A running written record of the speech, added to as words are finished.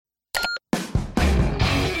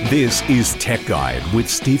This is Tech Guide with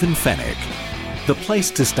Stephen Fennick, the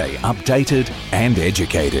place to stay updated and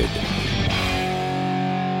educated.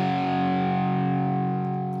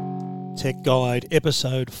 Tech Guide,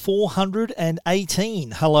 episode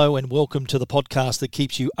 418. Hello and welcome to the podcast that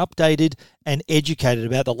keeps you updated and educated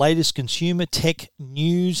about the latest consumer tech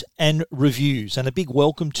news and reviews. And a big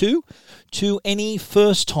welcome to any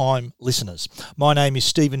first-time listeners. My name is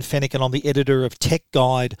Stephen Fennick and I'm the editor of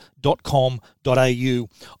techguide.com.au.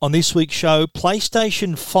 On this week's show,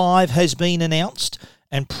 PlayStation 5 has been announced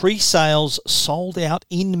and pre-sales sold out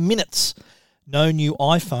in minutes. No new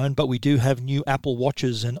iPhone, but we do have new Apple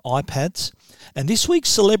Watches and iPads. And this week's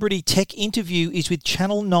celebrity tech interview is with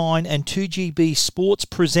Channel 9 and 2GB sports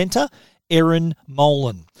presenter Erin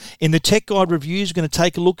Molan. In the Tech Guide reviews, we're going to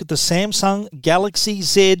take a look at the Samsung Galaxy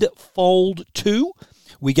Z Fold2.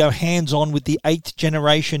 We go hands-on with the 8th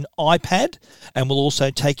generation iPad, and we'll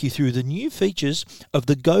also take you through the new features of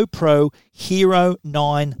the GoPro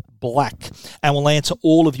Hero9 Black. And we'll answer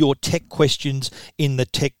all of your tech questions in the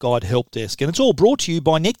Tech Guide Help Desk. And it's all brought to you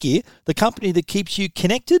by Netgear, the company that keeps you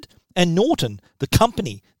connected, and Norton, the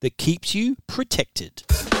company that keeps you protected.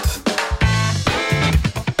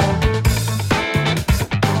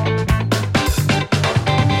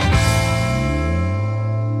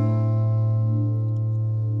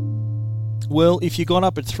 Well, if you got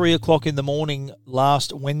up at 3 o'clock in the morning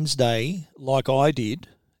last Wednesday, like I did,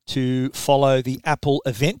 to follow the Apple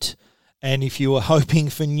event, and if you were hoping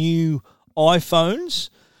for new iPhones,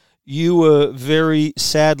 you were very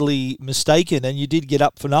sadly mistaken and you did get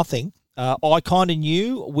up for nothing. I kind of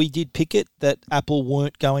knew, we did pick it, that Apple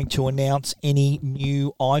weren't going to announce any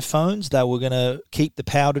new iPhones. They were going to keep the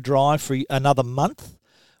powder dry for another month.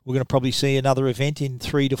 We're going to probably see another event in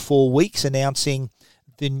 3 to 4 weeks announcing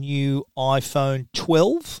the new iPhone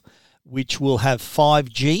 12, which will have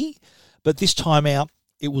 5G. But this time out,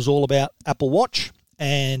 it was all about Apple Watch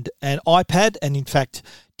and an iPad. And in fact,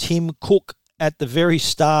 Tim Cook at the very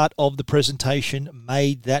start of the presentation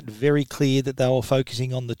made that very clear that they were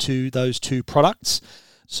focusing on those two products.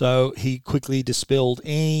 So he quickly dispelled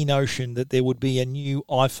any notion that there would be a new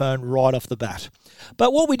iPhone right off the bat.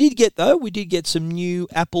 But what we did get, though, we did get some new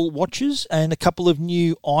Apple Watches and a couple of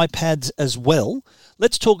new iPads as well.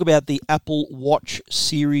 Let's talk about the Apple Watch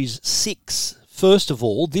Series 6. First of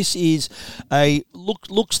all, this is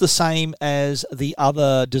looks the same as the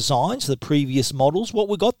other designs, the previous models. What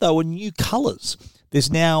we got, though, are new colours. There's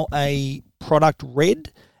now a product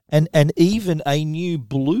red and even a new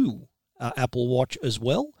blue Apple Watch as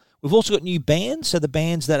well. We've also got new bands, so the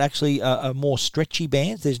bands that actually are more stretchy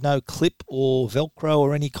bands. There's no clip or Velcro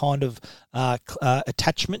or any kind of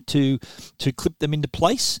attachment to clip them into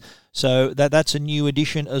place. So that's a new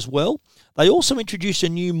addition as well. They also introduced a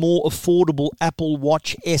new, more affordable Apple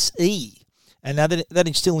Watch SE. And now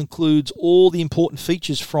that still includes all the important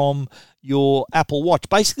features from your Apple Watch.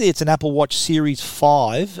 Basically, it's an Apple Watch Series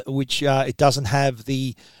 5, which it doesn't have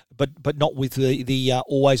but not with the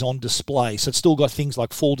always-on display. So it's still got things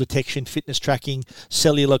like fall detection, fitness tracking,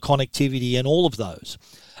 cellular connectivity, and all of those.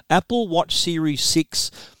 Apple Watch Series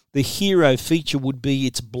 6, the hero feature would be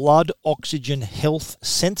its blood oxygen health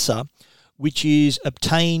sensor, which is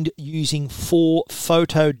obtained using 4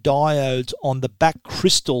 photodiodes on the back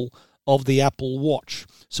crystal of the Apple Watch.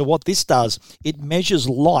 So what this does, it measures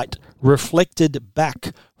light reflected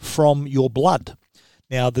back from your blood.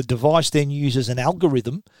 Now, the device then uses an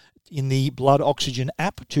algorithm in the blood oxygen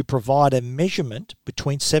app to provide a measurement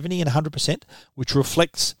between 70 and 100%, which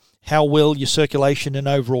reflects how well your circulation and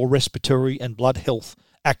overall respiratory and blood health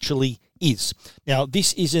actually is. Now,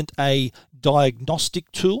 this isn't a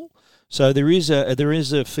diagnostic tool, so there is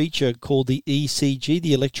a feature called the ECG,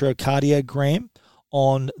 the electrocardiogram,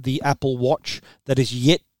 on the Apple Watch that is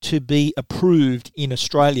yet to be approved in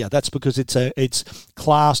Australia. That's because it's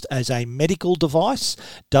classed as a medical device,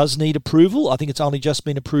 does need approval. I think it's only just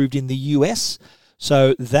been approved in the US.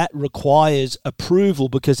 So that requires approval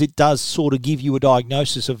because it does sort of give you a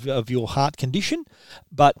diagnosis of your heart condition.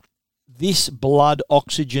 But this blood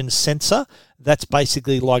oxygen sensor, that's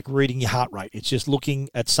basically like reading your heart rate. It's just looking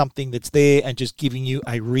at something that's there and just giving you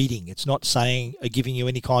a reading. It's not giving you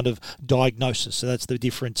any kind of diagnosis. So that's the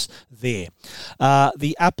difference there.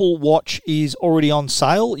 The Apple Watch is already on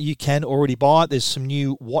sale. You can already buy it. There's some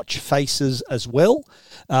new watch faces as well.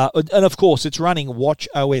 And of course, it's running Watch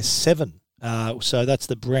OS 7. So that's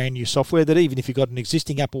the brand new software that even if you've got an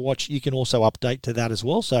existing Apple Watch, you can also update to that as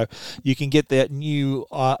well. So you can get that new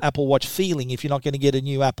Apple Watch feeling if you're not going to get a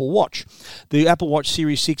new Apple Watch. The Apple Watch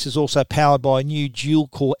Series 6 is also powered by a new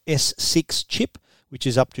dual-core S6 chip, which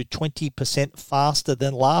is up to 20% faster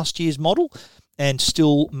than last year's model. and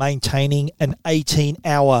still maintaining an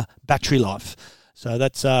 18-hour battery life. So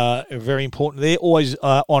that's very important there. Always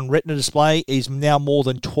on Retina display, is now more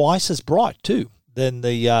than twice as bright too than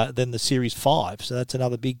the Series 5. So that's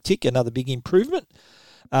another big tick, another big improvement.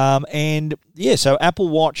 So Apple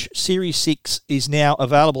Watch Series 6 is now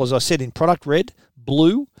available, as I said, in product red,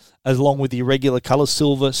 blue, along with the irregular colours,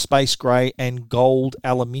 silver, space grey, and gold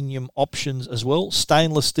aluminium options as well.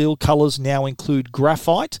 Stainless steel colours now include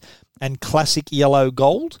graphite and classic yellow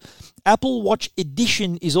gold. Apple Watch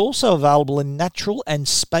Edition is also available in natural and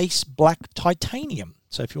space black titanium.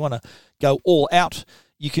 So if you want to go all out,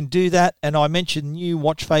 you can do that. And I mentioned new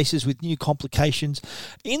watch faces with new complications.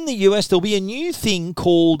 In the US, there'll be a new thing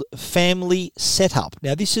called family setup.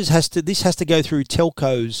 Now, this has to go through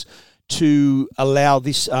telcos to allow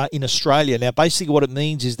this in Australia. Now, basically what it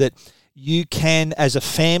means is that you can, as a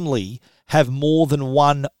family, have more than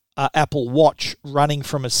one Apple Watch running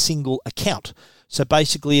from a single account. So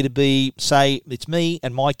basically it'd be, say, it's me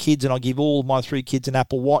and my kids, and I give all my 3 kids an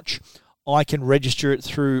Apple Watch. I can register it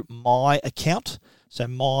through my account, so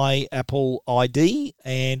my Apple ID,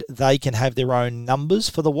 and they can have their own numbers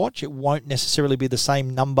for the watch. It won't necessarily be the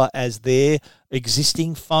same number as their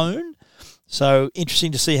existing phone. So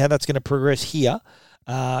interesting to see how that's going to progress here.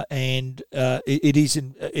 It'll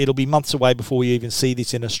be months away before we even see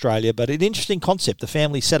this in Australia, but an interesting concept, the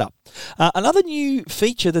family setup. Another new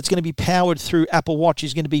feature that's going to be powered through Apple Watch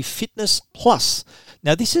is going to be Fitness Plus.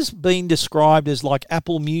 Now, this has been described as like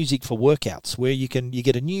Apple Music for workouts, where you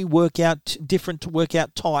get a new workout, different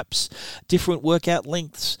workout types, different workout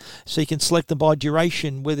lengths, so you can select them by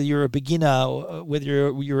duration, whether you're a beginner, or whether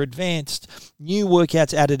you're advanced. New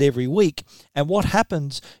workouts added every week. And what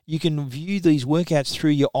happens, you can view these workouts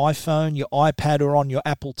through your iPhone, your iPad, or on your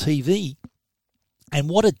Apple TV. And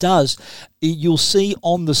what it does, you'll see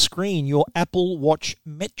on the screen your Apple Watch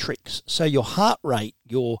metrics. So your heart rate,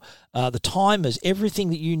 your the timers, everything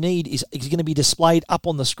that you need is going to be displayed up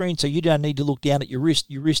on the screen. So you don't need to look down at your wrist.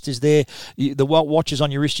 Your wrist is there. The watch is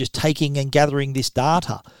on your wrist, just taking and gathering this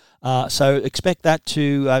data. So expect that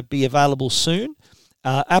to be available soon.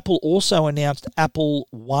 Apple also announced Apple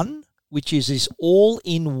One, which is this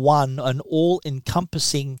all-in-one, an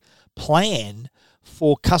all-encompassing plan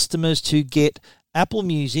for customers to get Apple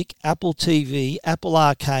Music, Apple TV, Apple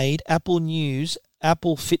Arcade, Apple News,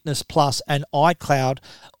 Apple Fitness Plus, and iCloud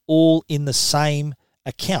all in the same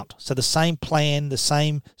account. So the same plan, the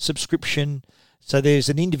same subscription. So there's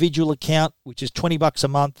an individual account, which is $20 a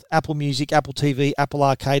month, Apple Music, Apple TV, Apple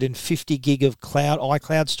Arcade, and 50 gig of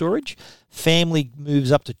iCloud storage. Family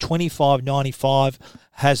moves up to $25.95,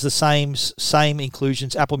 has the same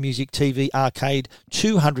inclusions, Apple Music, TV, Arcade,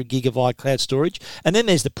 200 gig of iCloud storage. And then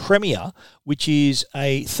there's the Premier, which is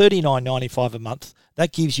a $39.95 a month.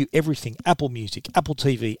 That gives you everything: Apple Music, Apple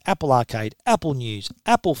TV, Apple Arcade, Apple News,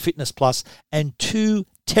 Apple Fitness Plus, and 2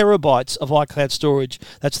 terabytes of iCloud storage.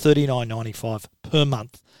 That's $39.95 per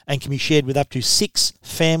month, and can be shared with up to 6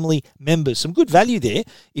 family members. Some good value there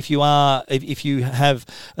if you have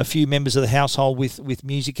a few members of the household with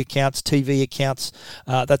music accounts, TV accounts.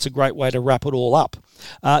 That's a great way to wrap it all up.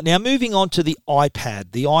 Now, moving on to the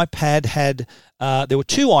iPad. The iPad had there were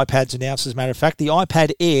 2 iPads announced, as a matter of fact. The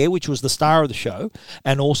iPad Air, which was the star of the show,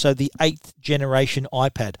 and also the 8th generation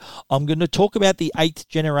iPad. I'm going to talk about the 8th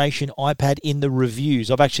generation iPad in the reviews.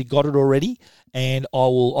 I've actually got it already, and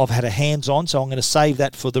I've had a hands-on, so I'm going to save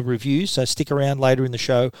that for the reviews. So stick around later in the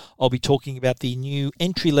show. I'll be talking about the new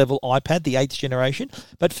entry-level iPad, the 8th generation.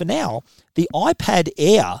 But for now, the iPad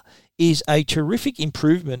Air is a terrific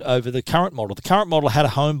improvement over the current model. The current model had a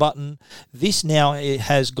home button. This now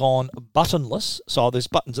has gone buttonless. So there's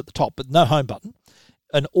buttons at the top, but no home button.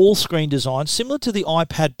 An all-screen design, similar to the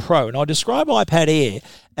iPad Pro. And I describe iPad Air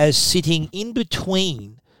as sitting in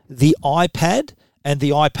between the iPad and the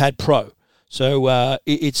iPad Pro. So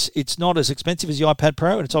it's not as expensive as the iPad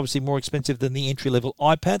Pro, and it's obviously more expensive than the entry-level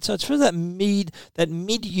iPad. So it's for that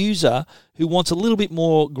mid user who wants a little bit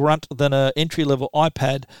more grunt than an entry-level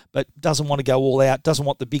iPad, but doesn't want to go all out, doesn't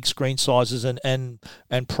want the big screen sizes and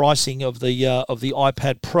pricing of the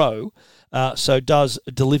iPad Pro. So does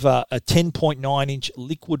deliver a 10.9-inch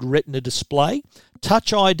liquid retina display.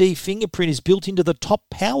 Touch ID fingerprint is built into the top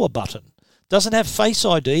power button. Doesn't have Face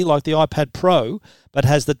ID like the iPad Pro, but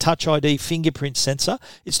has the Touch ID fingerprint sensor.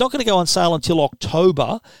 It's not going to go on sale until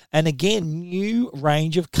October. And again, new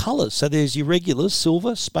range of colours. So there's your regulars,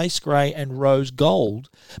 silver, space grey, and rose gold.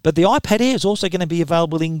 But the iPad Air is also going to be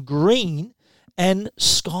available in green and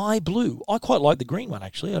sky blue. I quite like the green one,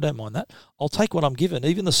 actually. I don't mind that. I'll take what I'm given.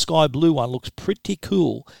 Even the sky blue one looks pretty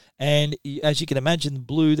cool. And as you can imagine,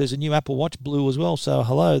 blue, there's a new Apple Watch blue as well. So,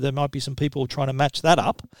 hello, there might be some people trying to match that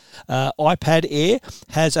up. iPad Air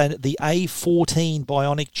has the A14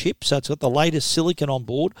 Bionic chip. So, it's got the latest silicon on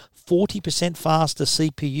board. 40% faster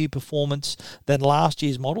CPU performance than last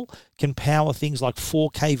year's model. Can power things like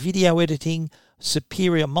 4K video editing,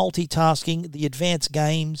 superior multitasking, the advanced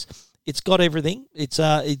games. It's got everything. It's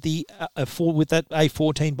with that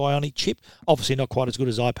A14 Bionic chip. Obviously not quite as good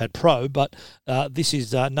as iPad Pro, but this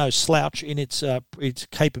is no slouch in its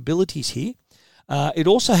capabilities here. It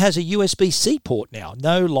also has a USB-C port now.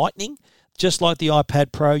 No Lightning. Just like the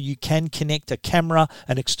iPad Pro, you can connect a camera,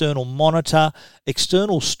 an external monitor,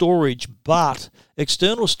 external storage, and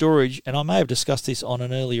I may have discussed this on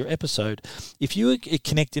an earlier episode, if you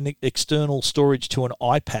connect an external storage to an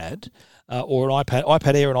iPad, or an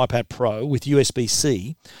iPad Air and iPad Pro with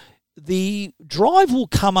USB-C, the drive will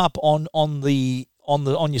come up on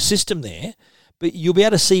your system there, but you'll be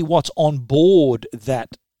able to see what's on board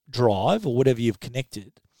that drive or whatever you've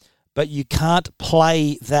connected, but you can't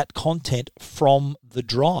play that content from the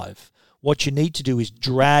drive. What you need to do is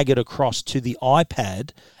drag it across to the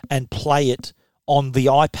iPad and play it on the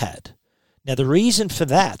iPad. Now, the reason for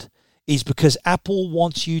that is because Apple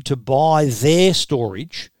wants you to buy their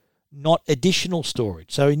storage, not additional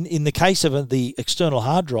storage. So in the case of the external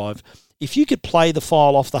hard drive, if you could play the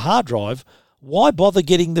file off the hard drive, why bother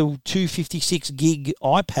getting the 256 gig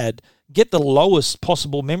iPad, get the lowest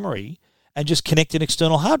possible memory, and just connect an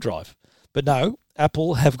external hard drive? But no,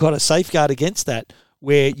 Apple have got a safeguard against that,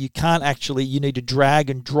 where you can't actually, you need to drag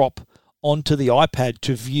and drop onto the iPad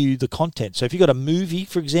to view the content. So if you've got a movie,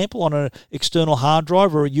 for example, on an external hard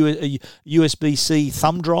drive or a USB-C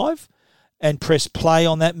thumb drive, and press play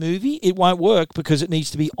on that movie, it won't work because it needs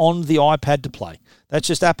to be on the iPad to play. That's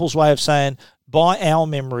just Apple's way of saying, buy our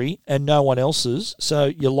memory and no one else's, so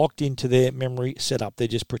you're locked into their memory setup. They're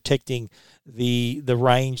just protecting the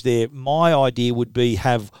range there. My idea would be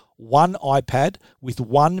have one iPad with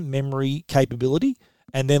one memory capability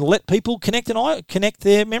and then let people connect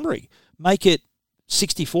their memory. Make it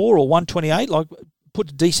 64 or 128, like put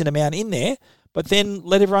a decent amount in there, but then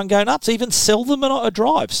let everyone go nuts. Even sell them a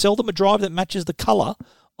drive. Sell them a drive that matches the colour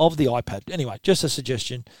of the iPad. Anyway, just a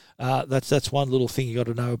suggestion. That's one little thing you got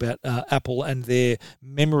to know about Apple and their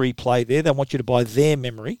memory play there. They want you to buy their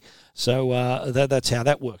memory. So that's how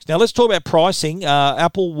that works. Now, let's talk about pricing.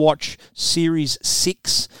 Apple Watch Series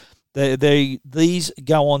 6. These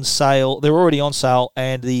go on sale. They're already on sale,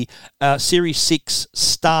 and the Series 6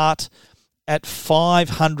 start at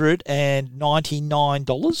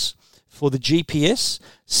 $599 for the GPS,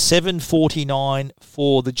 $749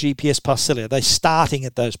 for the GPS plus cellular. They're starting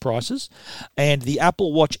at those prices. And the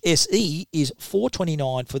Apple Watch SE is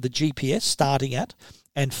 $429 for the GPS starting at,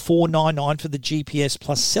 and $499 for the GPS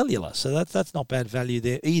plus cellular. So that's not bad value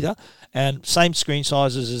there either. And same screen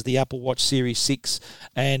sizes as the Apple Watch Series 6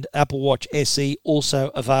 and Apple Watch SE,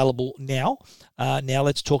 also available now. Now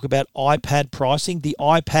let's talk about iPad pricing. The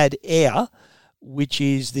iPad Air, which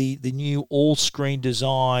is the new all-screen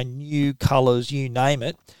design, new colours, you name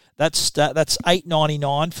it, that's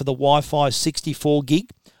 $899 for the Wi-Fi 64 gig,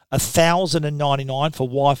 $1,099 for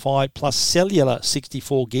Wi-Fi plus cellular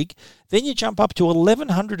 64 gig. Then you jump up to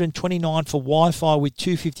 $1,129 for Wi-Fi with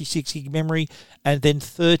 256 gig memory, and then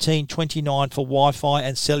 $1,329 for Wi-Fi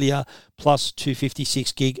and cellular plus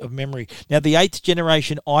 256 gig of memory. Now, the 8th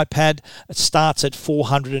generation iPad starts at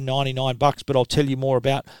 $499, but I'll tell you more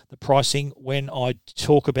about the pricing when I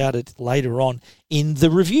talk about it later on in the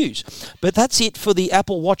reviews. But that's it for the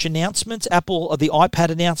Apple Watch announcements, the iPad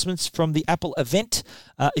announcements from the Apple event.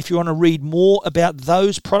 If you want to read more about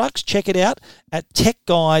those products, check it out at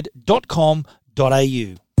techguide.com.au.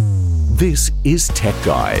 This is Tech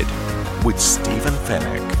Guide with Stephen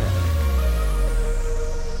Fenech.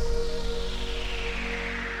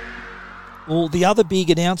 Well, the other big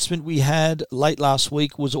announcement we had late last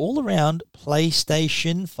week was all around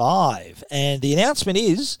PlayStation 5. And the announcement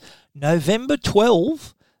is November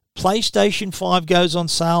 12, PlayStation 5 goes on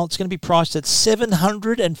sale. It's going to be priced at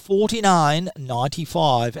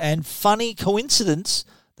 $749.95. And funny coincidence,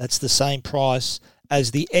 that's the same price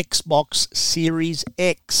as the Xbox Series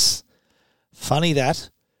X. Funny that.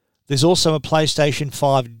 There's also a PlayStation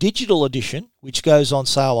 5 Digital Edition, which goes on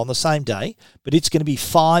sale on the same day, but it's going to be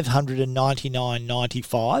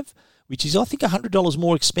 $599.95, which is, I think, $100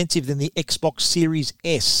 more expensive than the Xbox Series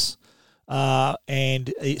S.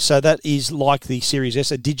 And so that is like the Series S,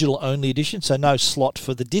 a digital-only edition, so no slot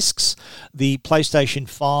for the discs. The PlayStation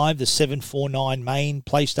 5, the 749 main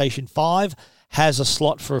PlayStation 5, has a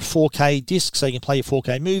slot for a 4K disc, so you can play your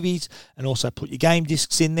 4K movies and also put your game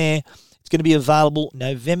discs in there. It's going to be available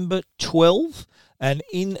November 12th. And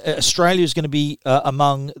in Australia is going to be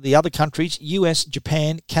among the other countries, US,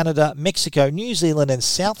 Japan, Canada, Mexico, New Zealand, and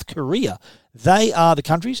South Korea. They are the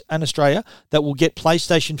countries, and Australia, that will get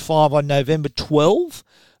PlayStation 5 on November 12.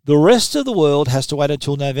 The rest of the world has to wait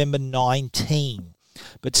until November 19.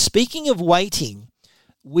 But speaking of waiting,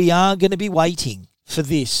 we are going to be waiting for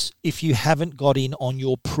this if you haven't got in on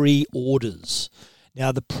your pre-orders.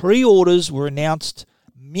 Now, the pre-orders were announced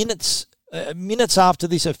minutes after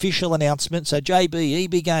this official announcement. So JB,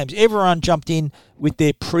 EB Games, everyone jumped in with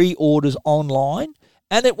their pre-orders online,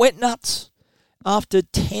 and it went nuts. After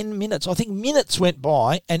 10 minutes, I think minutes went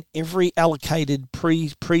by, and every allocated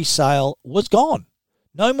pre-sale was gone.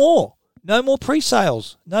 No more. No more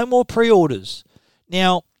pre-sales. No more pre-orders.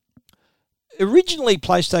 Now, originally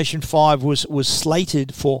PlayStation 5 was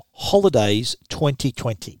slated for holidays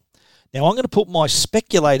 2020. Now, I'm going to put my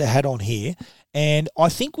speculator hat on here, and I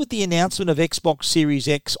think with the announcement of Xbox Series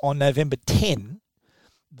X on November 10,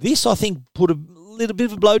 this, I think, put a little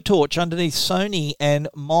bit of a blowtorch underneath Sony. And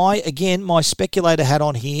my speculator hat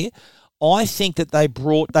on here, I think that they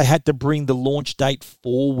had to bring the launch date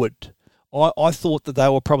forward. I thought that they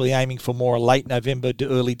were probably aiming for more a late November to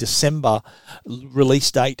early December release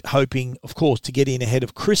date, hoping, of course, to get in ahead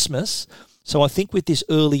of Christmas. So I think with this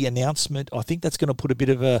early announcement, I think that's going to put a bit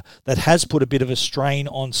of a strain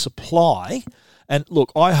on supply. And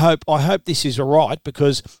look, I hope this is all right,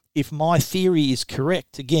 because if my theory is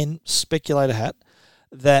correct, again, speculator hat,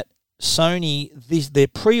 that Sony, their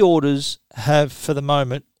pre-orders have for the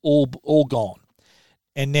moment all gone.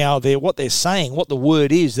 And now what the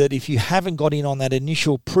word is, that if you haven't got in on that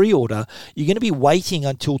initial pre-order, you're going to be waiting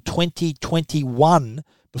until 2021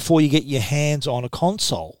 before you get your hands on a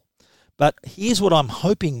console. But here's what I'm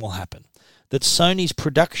hoping will happen, that Sony's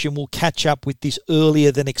production will catch up with this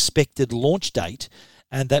earlier than expected launch date,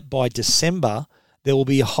 and that by December there will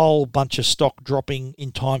be a whole bunch of stock dropping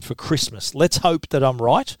in time for Christmas. Let's hope that I'm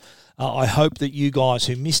right. I hope that you guys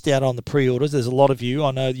who missed out on the pre-orders, there's a lot of you,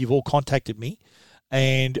 I know you've all contacted me,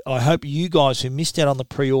 and I hope you guys who missed out on the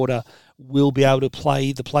pre-order will be able to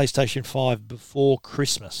play the PlayStation 5 before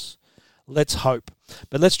Christmas. Let's hope.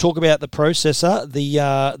 But let's talk about the processor. The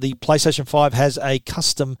PlayStation 5 has a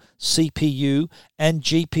custom CPU and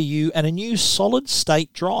GPU and a new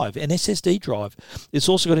solid-state drive, an SSD drive. It's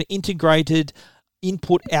also got an integrated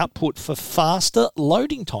input-output for faster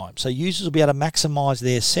loading time. So users will be able to maximize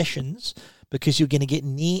their sessions because you're going to get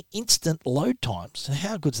near instant load times. So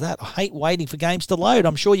how good's that? I hate waiting for games to load.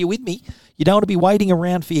 I'm sure you're with me. You don't want to be waiting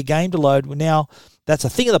around for your game to load. Well, now, that's a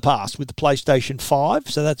thing of the past with the PlayStation 5,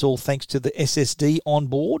 so that's all thanks to the SSD on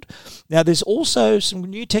board. Now, there's also some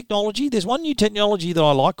new technology. There's one new technology that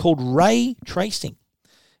I like called ray tracing.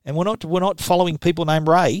 And we're not following people named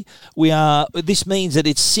Ray. This means that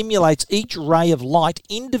it simulates each ray of light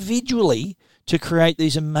individually to create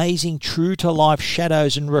these amazing true-to-life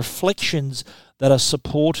shadows and reflections that are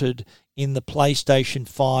supported in the PlayStation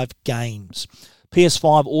 5 games.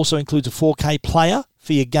 PS5 also includes a 4K player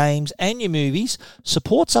for your games and your movies,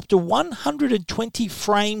 supports up to 120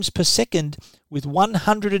 frames per second with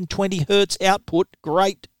 120 hertz output.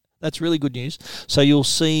 Great. That's really good news. So you'll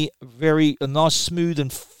see a nice, smooth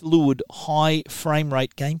and fluid, high frame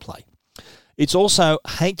rate gameplay. It's also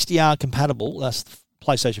HDR compatible. That's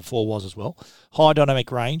PlayStation 4 was as well. High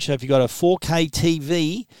dynamic range. So if you've got a 4K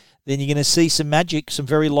TV, then you're going to see some magic, some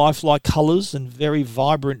very lifelike colours and very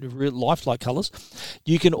vibrant, lifelike colours.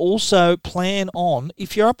 You can also plan on,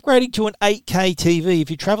 if you're upgrading to an 8K TV,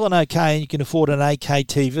 if you're travelling okay and you can afford an 8K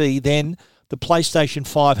TV, then the PlayStation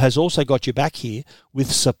 5 has also got your back here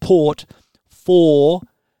with support for,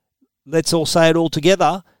 let's all say it all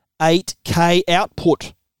together, 8K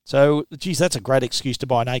output. So, geez, that's a great excuse to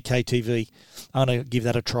buy an 8K TV. I'm going to give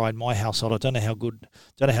that a try in my household. I don't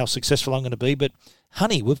know how successful I'm going to be, but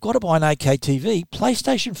honey, we've got to buy an 8K TV.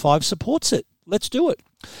 PlayStation 5 supports it. Let's do it.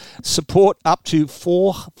 Support up to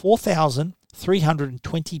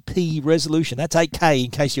 4,320p resolution. That's 8K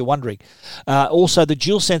in case you're wondering. Also, the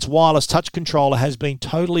DualSense wireless touch controller has been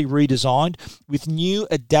totally redesigned with new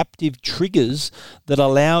adaptive triggers that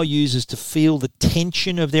allow users to feel the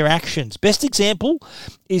tension of their actions. Best example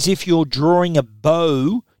is if you're drawing a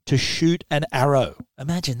bow to shoot an arrow.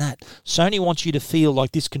 Imagine that. Sony wants you to feel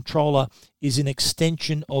like this controller is an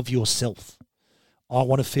extension of yourself. I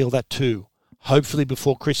want to feel that too. Hopefully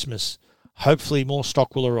before Christmas. Hopefully more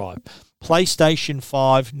stock will arrive. PlayStation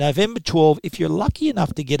 5, November 12, if you're lucky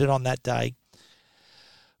enough to get it on that day.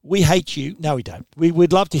 We hate you. No, we don't.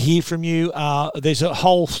 We'd love to hear from you. There's a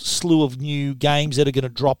whole slew of new games that are going to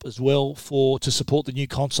drop as well to support the new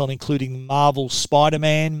console, including Marvel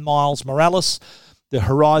Spider-Man, Miles Morales, the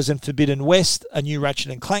Horizon Forbidden West, a new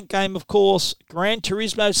Ratchet & Clank game, of course, Gran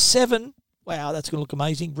Turismo 7. Wow, that's going to look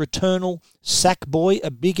amazing. Returnal, Sackboy, a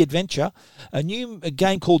big adventure. A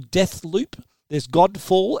game called Deathloop. There's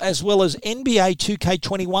Godfall, as well as NBA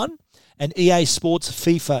 2K21 and EA Sports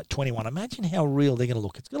FIFA 21. Imagine how real they're going to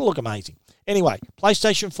look. It's going to look amazing. Anyway,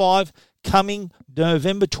 PlayStation 5 coming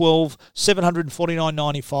November 12,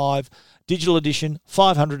 $749.95. Digital edition,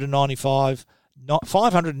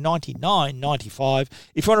 $599.95.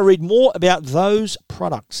 If you want to read more about those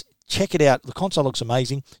products, check it out. The console looks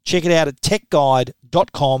amazing. Check it out at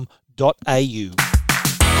techguide.com.au.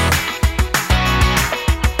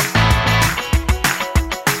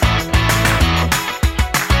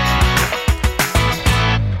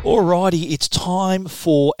 Alrighty, it's time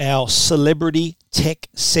for our Celebrity Tech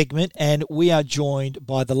segment, and we are joined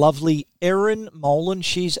by the lovely Erin Molan.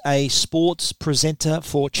 She's a sports presenter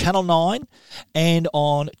for Channel 9 and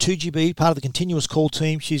on 2GB, part of the Continuous Call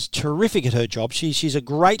team. She's terrific at her job. She's a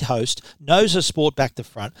great host, knows her sport back to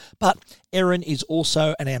front, but Erin is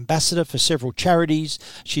also an ambassador for several charities.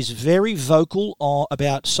 She's very vocal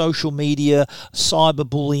about social media,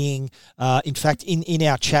 cyberbullying. In fact, in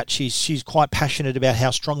our chat, she's quite passionate about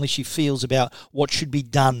how strongly she feels about what should be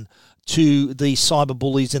done to the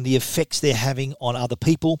cyberbullies and the effects they're having on other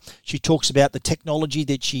people. She talks about the technology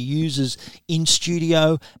that she uses in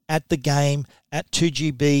studio, at the game, at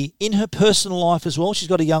 2GB, in her personal life as well. She's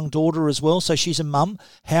got a young daughter as well, so she's a mum.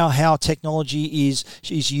 How technology is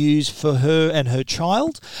used for her and her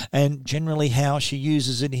child, and generally how she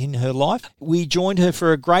uses it in her life. We joined her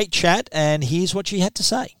for a great chat, and here's what she had to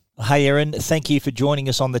say. Hey, Erin, thank you for joining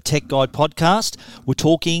us on the Tech Guide podcast. We're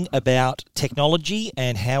talking about technology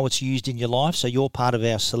and how it's used in your life, so you're part of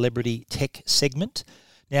our Celebrity Tech segment.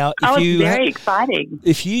 Now, it's very exciting.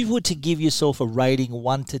 If you were to give yourself a rating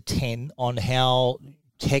 1 to 10 on how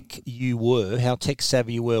tech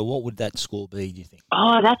savvy you were, what would that score be, do you think?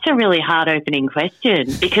 Oh, that's a really hard opening question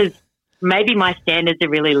because maybe my standards are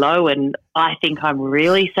really low and I think I'm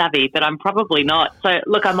really savvy, but I'm probably not. So,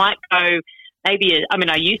 look, I might go... I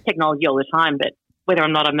use technology all the time, but whether or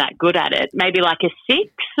not I'm that good at it, maybe like a 6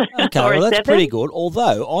 okay, or a 7. That's pretty good.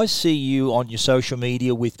 Although I see you on your social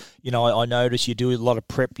media with, I notice you do a lot of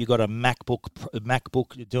prep. You got a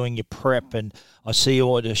MacBook, you're doing your prep, and I see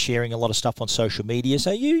you sharing a lot of stuff on social media.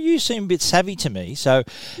 So you seem a bit savvy to me. So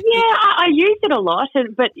yeah, I use it a lot.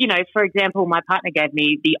 But for example, my partner gave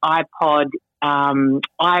me the iPod.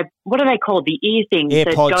 What are they called? The ear things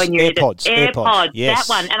AirPods, that go in your ear. AirPods, yes.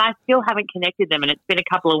 That one. And I still haven't connected them, and it's been a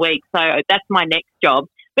couple of weeks. So that's my next job.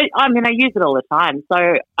 But I use it all the time. So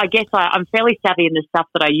I guess I'm fairly savvy in the stuff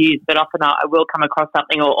that I use, but often I will come across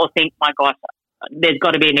something or think, my gosh, there's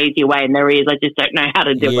got to be an easier way, and there is. I just don't know how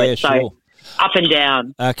to do it. So sure. Up and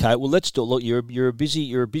down. Okay, well, let's do it. Look, you're a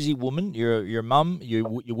busy woman. You're a mum. You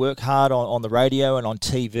work hard on the radio and on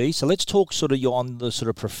TV. So let's talk you're on the sort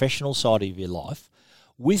of professional side of your life.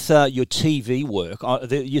 With your TV work,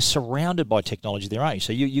 you're surrounded by technology there, aren't you?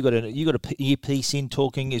 So you got a earpiece in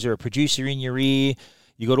talking. Is there a producer in your ear?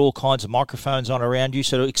 You got all kinds of microphones on around you.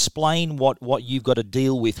 So explain what you've got to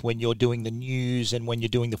deal with when you're doing the news and when you're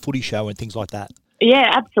doing the footy show and things like that.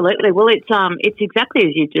 Yeah, absolutely. Well, it's exactly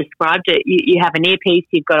as you described it. You have an earpiece,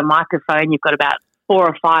 you've got a microphone, you've got about 4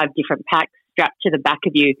 or 5 different packs strapped to the back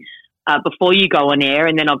of you before you go on air.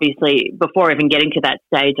 And then obviously before even getting to that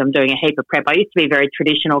stage, I'm doing a heap of prep. I used to be a very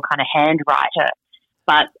traditional kind of hand writer,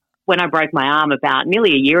 but when I broke my arm about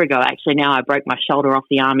nearly a year ago, actually now I broke my shoulder off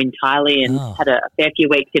the arm entirely and had a fair few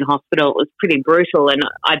weeks in hospital. It was pretty brutal. And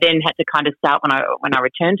I then had to kind of start when I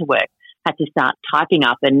returned to work, had to start typing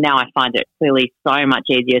up, and now I find it clearly so much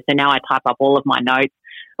easier. So now I type up all of my notes.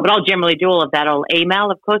 But I'll generally do all of that. I'll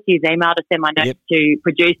email, of course, use email to send my notes to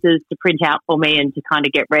producers to print out for me and to kind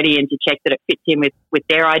of get ready and to check that it fits in with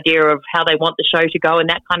their idea of how they want the show to go and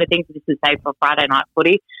that kind of thing. So this is, say, for Friday Night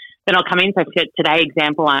Footy. Then I'll come in. So for today's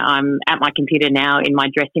example, I'm at my computer now in my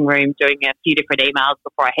dressing room doing a few different emails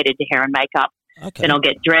before I head into hair and makeup. Okay. Then I'll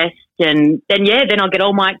get dressed and then I'll get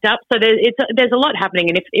all mic'd up. So there's a lot happening.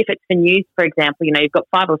 And if it's for news, for example, you've got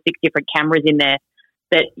 5 or 6 different cameras in there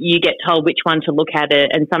that you get told which one to look at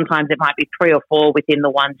it. And sometimes it might be 3 or 4 within the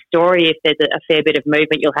one story. If there's a fair bit of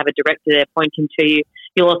movement, you'll have a director there pointing to you.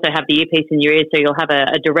 You'll also have the earpiece in your ear. So you'll have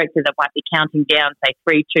a director that might be counting down, say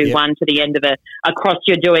 3, 2, 1 to the end of a cross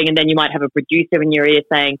you're doing. And then you might have a producer in your ear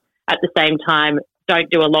saying at the same time, don't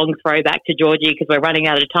do a long throwback to Georgie because we're running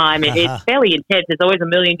out of time. It's fairly intense. There's always a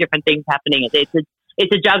million different things happening. It's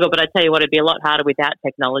it's a juggle, but I tell you what, it'd be a lot harder without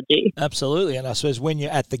technology. Absolutely, and I suppose when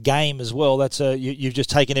you're at the game as well, that's you've just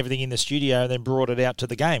taken everything in the studio and then brought it out to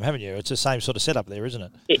the game, haven't you? It's the same sort of setup there, isn't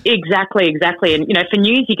it? Exactly. And, you know, for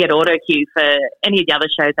news, you get auto cue. For any of the other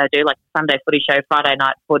shows I do, like the Sunday footy show, Friday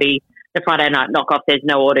night footy, the Friday night knockoff, there's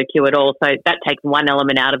no auto cue at all. So that takes one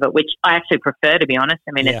element out of it, which I actually prefer, to be honest.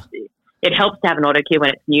 I mean, it helps to have an auto cue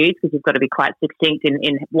when it's news because you've got to be quite succinct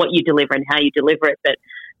in what you deliver and how you deliver it. But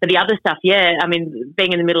for the other stuff, I mean,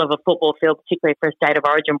 being in the middle of a football field, particularly for a State of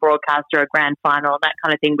Origin broadcast or a grand final, that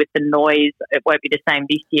kind of thing with the noise, it won't be the same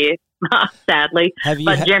this year, sadly.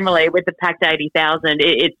 But generally, with the packed 80,000,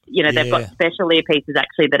 it's, you know, they've got special earpieces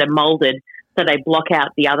actually that are moulded so they block out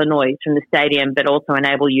the other noise from the stadium, but also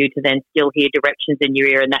enable you to then still hear directions in your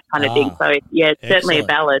ear and that kind of thing. So, it's certainly a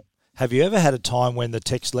balance. Have you ever had a time when the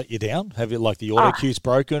text let you down? Have you, like, the auto cue's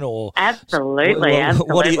broken? Or absolutely.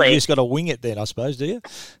 What do you just got to wing it then, I suppose, do you?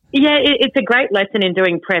 Yeah, it's a great lesson in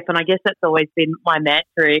doing prep, and I guess that's always been my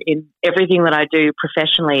mantra in everything that I do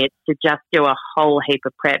professionally. It's to just do a whole heap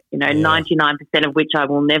of prep, 99% of which I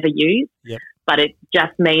will never use. Yep. But it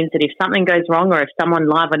just means that if something goes wrong or if someone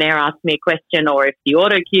live on air asks me a question or if the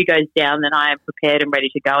auto cue goes down, then I am prepared and ready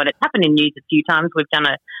to go. And it's happened in news a few times. We've done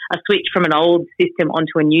a switch from an old system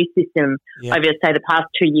onto a new system over, say, the past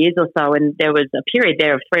 2 years or so. And there was a period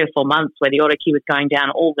there of 3 or 4 months where the auto cue was going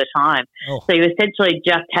down all the time. Oh. So you essentially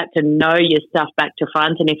just had to know your stuff back to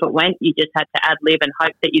front. And if it went, you just had to ad-lib and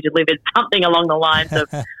hope that you delivered something along the lines of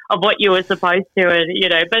what you were supposed to. And,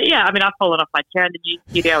 but yeah, I mean, I've fallen off my chair in the news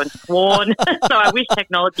studio and sworn. So I wish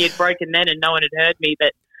technology had broken then and no one had heard me,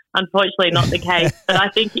 but unfortunately not the case. But I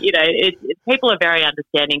think, people are very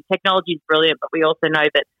understanding. Technology is brilliant, but we also know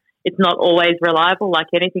that it's not always reliable like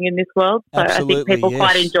anything in this world. So Absolutely, I think people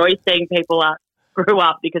quite enjoy seeing people grew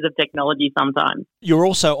up because of technology sometimes. You're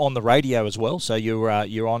also on the radio as well, so you're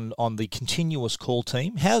on the continuous call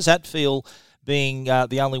team. How does that feel, being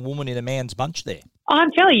the only woman in a man's bunch there?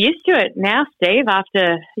 I'm fairly used to it now, Steve,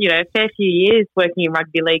 after, a fair few years working in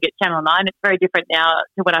rugby league at Channel 9. It's very different now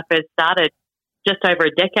to when I first started just over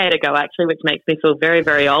a decade ago, actually, which makes me feel very,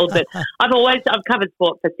 very old. But I've covered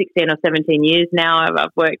sport for 16 or 17 years now.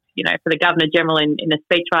 I've worked, for the Governor-General in the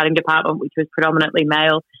speech writing department, which was predominantly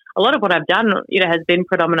male. A lot of what I've done, has been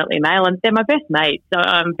predominantly male, and they're my best mates. So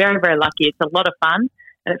I'm very, very lucky. It's a lot of fun.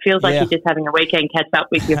 And it feels like you're just having a weekend catch up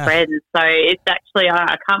with your friends. So it's actually,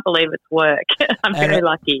 I can't believe it's work. I'm very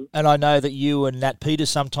lucky. And I know that you and Nat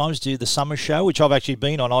Peters sometimes do the summer show, which I've actually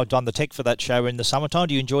been on. I've done the tech for that show in the summertime.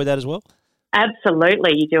 Do you enjoy that as well?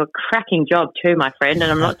 Absolutely. You do a cracking job too, my friend.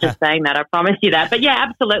 And I'm not just saying that, I promise you that. But yeah,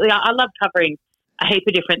 absolutely. I love covering a heap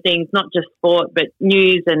of different things, not just sport, but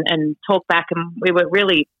news and talk back. And we were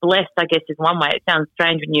really blessed, I guess, is one way. It sounds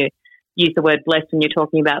strange when you use the word blessed when you're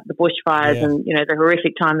talking about the bushfires and, the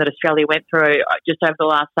horrific time that Australia went through just over the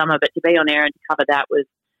last summer. But to be on air and to cover that was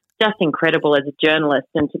just incredible as a journalist,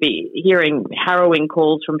 and to be hearing harrowing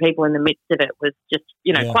calls from people in the midst of it was just,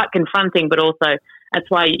 quite confronting, but also that's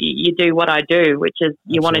why you do what I do, which is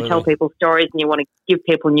you want to tell people stories and you want to give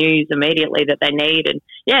people news immediately that they need. And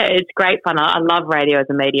yeah, it's great fun. I love radio as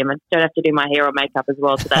a medium. I don't have to do my hair or makeup as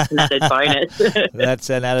well, so that's an added bonus. That's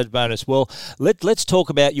an added bonus. Well, let's talk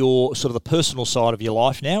about your sort of the personal side of your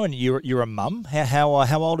life now. And you're a mum. How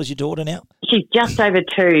old is your daughter now? She's just over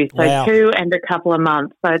 2, so wow. 2 and a couple of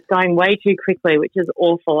months. So it's going way too quickly, which is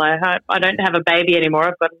awful. I hope I don't have a baby anymore.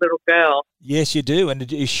 I've got a little girl. Yes, you do.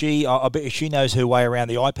 And is she? I bet she knows her way around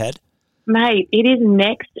the iPad. Mate, it is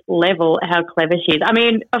next level how clever she is. I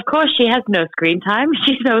mean, of course, she has no screen time.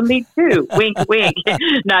 She's only 2. Wink, wink.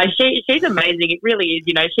 No, she's amazing. It really is.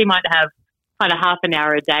 She might have kind of half an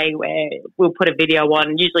hour a day where we'll put a video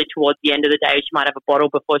on, usually towards the end of the day. She might have a bottle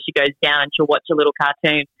before she goes down and she'll watch a little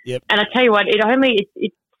cartoon. Yep. And I tell you what,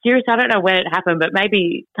 it's serious. I don't know when it happened, but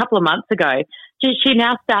maybe a couple of months ago, she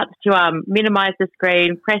now starts to minimize the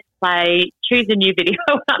screen, press play, choose a new video.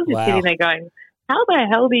 I'm just sitting there going, how the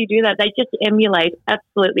hell do you do that? They just emulate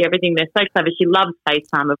absolutely everything. They're so clever. She loves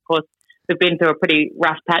FaceTime. Of course, we've been through a pretty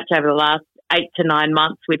rough patch over the last 8 to 9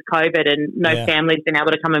 months with COVID, and no family's been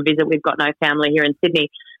able to come and visit. We've got no family here in Sydney.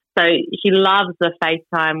 So she loves the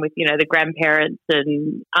FaceTime with, the grandparents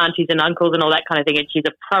and aunties and uncles and all that kind of thing. And she's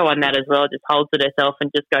a pro on that as well, just holds it herself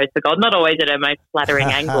and just goes for gold. Not always at her most flattering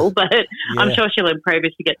angle, but I'm sure she'll improve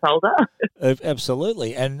as she gets older.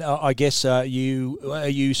 Absolutely. And I guess are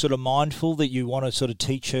you sort of mindful that you want to sort of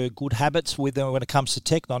teach her good habits with her when it comes to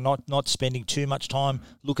tech, not spending too much time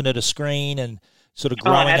looking at a screen and sort of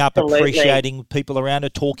growing up, appreciating people around her,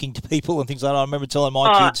 talking to people and things like that. I remember telling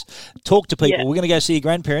my kids, talk to people. We're going to go see your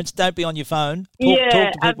grandparents. Don't be on your phone. Talk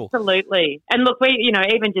to people. Absolutely. And look, we,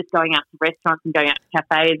 even just going out to restaurants and going out to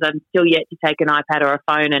cafes, I'm still yet to take an iPad or a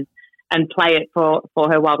phone and play it for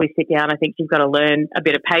her while we sit down. I think she's got to learn a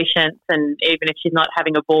bit of patience, and even if she's not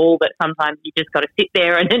having a ball, but sometimes you just got to sit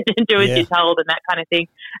there and do as you're told and that kind of thing.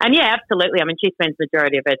 And yeah, absolutely. I mean, she spends the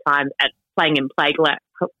majority of her time at playing in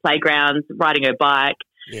playgrounds, riding her bike,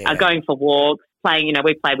 going for walks, playing,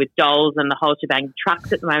 we play with dolls and the whole shebang.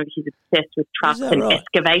 Trucks at the moment, she's obsessed with trucks and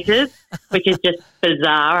excavators, which is just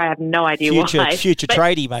bizarre. I have no idea why. Future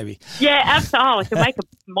tradie, maybe. Yeah, absolutely. She'll make a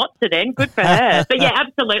monster then. Good for her. But yeah,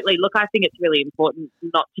 absolutely. Look, I think it's really important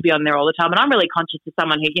not to be on there all the time. And I'm really conscious of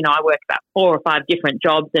someone who, I work about 4 or 5 different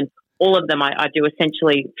jobs, and all of them I do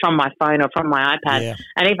essentially from my phone or from my iPad. Yeah.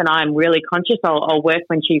 And even I'm really conscious. I'll work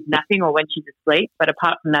when she's napping or when she's asleep. But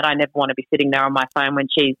apart from that, I never want to be sitting there on my phone when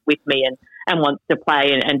she's with me and wants to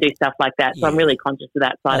play and do stuff like that. So I'm really conscious of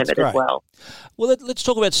that side of it as well. Well, let's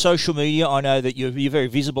talk about social media. I know that you're very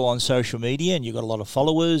visible on social media and you've got a lot of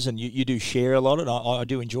followers and you do share a lot. And I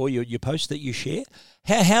do enjoy your posts that you share.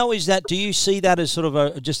 How is that? Do you see that as sort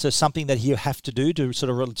of just something that you have to do to sort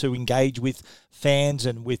of to engage with fans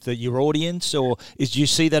and with your audience? Or do you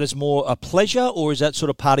see that as more a pleasure, or is that sort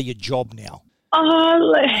of part of your job now?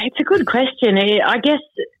 Oh, it's a good question. I guess,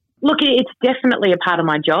 look, it's definitely a part of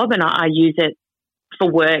my job, and I use it for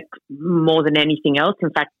work more than anything else. In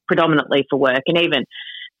fact, predominantly for work. And even,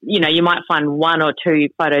 you might find 1 or 2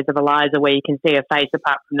 photos of Eliza where you can see her face.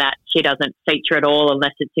 Apart from that, she doesn't feature at all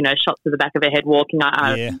unless it's, shots of the back of her head walking.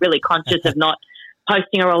 I'm really conscious of not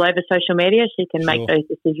posting her all over social media. She can make those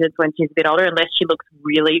decisions when she's a bit older, unless she looks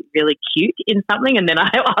really, really cute in something. And then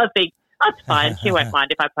I'll think, that's fine. She won't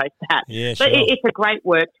mind if I post that. Yeah, but it's a great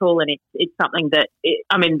work tool, and it's something that,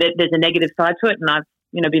 there's a negative side to it, and I've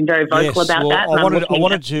been very vocal about that. I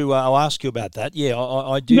wanted to ask you about that. Yeah,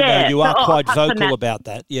 I do know you are quite vocal about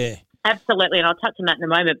that. Yeah. Absolutely, and I'll touch on that in a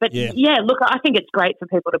moment. But look, I think it's great for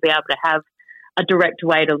people to be able to have a direct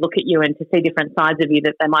way to look at you and to see different sides of you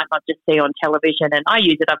that they might not just see on television. And I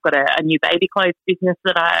use it. I've got a new baby clothes business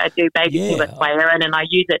that I do, baby clothes by Erin, and I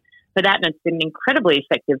use it for that, and it's been an incredibly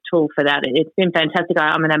effective tool for that. It's been fantastic.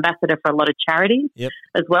 I'm an ambassador for a lot of charities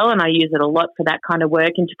as well, and I use it a lot for that kind of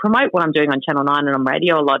work and to promote what I'm doing on Channel 9 and on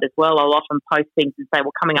radio a lot as well. I'll often post things and say,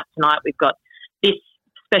 well, coming up tonight, we've got this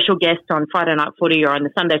special guest on Friday Night Footy, or on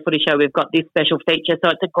the Sunday Footy Show, we've got this special feature. So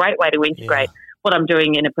it's a great way to integrate what I'm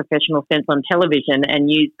doing in a professional sense on television and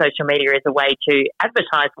use social media as a way to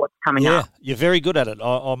advertise what's coming up. Yeah, you're very good at it.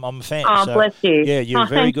 I'm a fan. Oh, so, bless you. Yeah, you're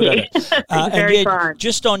very good at it. Very kind.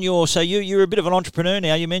 Just on so you're a bit of an entrepreneur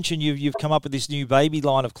now. You mentioned you've come up with this new baby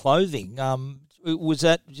line of clothing. Was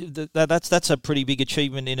that's a pretty big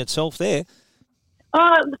achievement in itself there?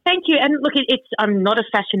 Oh, thank you. And look, I'm not a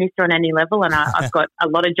fashionista on any level, and I've got a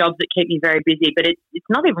lot of jobs that keep me very busy, but it's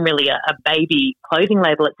not even really a baby clothing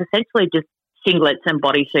label. It's essentially just singlets and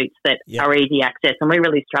bodysuits that are easy access. And we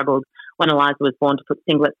really struggled when Eliza was born to put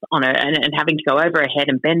singlets on her and having to go over her head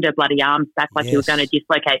and bend her bloody arms back like you were going to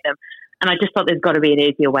dislocate them. And I just thought there's got to be an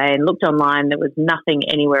easier way, and looked online. There was nothing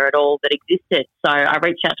anywhere at all that existed. So I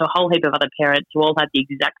reached out to a whole heap of other parents who all had the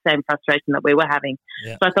exact same frustration that we were having.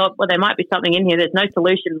 Yeah. So I thought, well, there might be something in here. There's no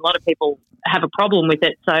solution. A lot of people have a problem with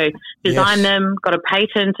it. So design them, got a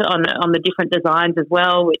patent on the different designs as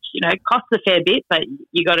well, which, costs a fair bit, but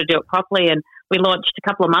you got to do it properly. And we launched a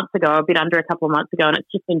couple of months ago, a bit under a couple of months ago, and it's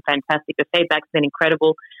just been fantastic. The feedback's been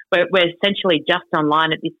incredible. We're essentially just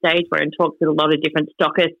online at this stage. We're in talks with a lot of different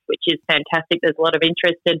stockists, which is fantastic. There's a lot of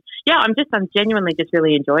interest. And I'm genuinely just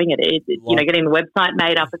really enjoying it. It's getting the website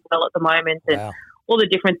made up as well at the moment, and all the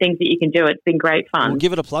different things that you can do. It's been great fun. Well,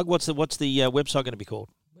 give it a plug. What's the website going to be called?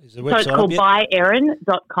 So it's called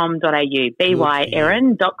byerin.com.au,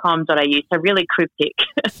 byerin.com.au, so really cryptic.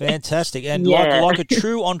 Fantastic. And like a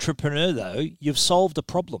true entrepreneur, though, you've solved a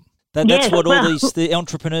problem. That's what all the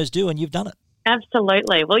entrepreneurs do, and you've done it.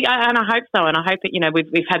 Absolutely. Well, and I hope so. And I hope that,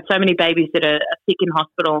 we've had so many babies that are sick in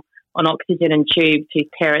hospital on oxygen and tubes whose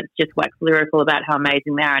parents just wax lyrical about how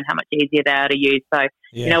amazing they are and how much easier they are to use. So,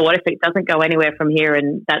 you know what, if it doesn't go anywhere from here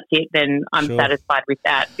and that's it, then I'm satisfied with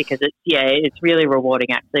that, because it's really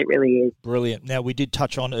rewarding, actually. It really is. Brilliant. Now, we did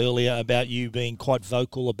touch on earlier about you being quite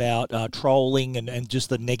vocal about trolling and just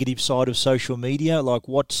the negative side of social media. Like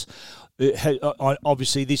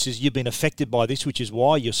obviously you've been affected by this, which is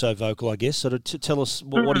why you're so vocal, I guess. So tell us,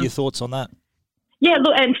 what are your thoughts on that? Yeah,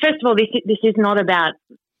 look, and first of all, this is not about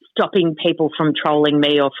stopping people from trolling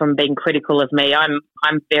me or from being critical of me. I'm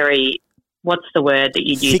very what's the word that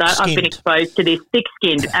you'd use? I've been exposed to this,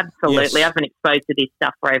 thick-skinned, absolutely. Yes. I've been exposed to this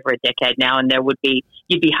stuff for over a decade now, and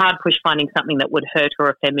you'd be hard-pushed finding something that would hurt or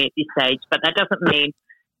offend me at this stage. But that doesn't mean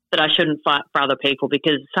that I shouldn't fight for other people,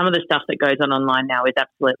 because some of the stuff that goes on online now is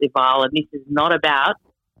absolutely vile, and this is not about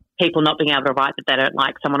people not being able to write that they don't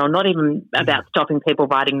like someone, or not even about stopping people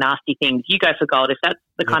writing nasty things. You go for gold. If that's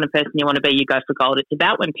the kind of person you want to be, you go for gold. It's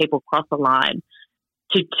about when people cross a line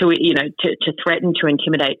to threaten, to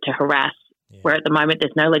intimidate, to harass, where at the moment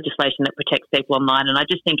there's no legislation that protects people online. And I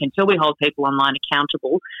just think until we hold people online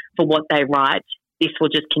accountable for what they write, this will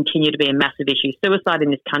just continue to be a massive issue. Suicide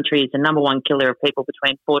in this country is the number one killer of people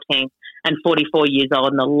between 14 and 44 years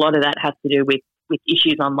old, and a lot of that has to do with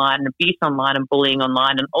issues online and abuse online and bullying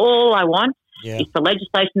online. And all I want is for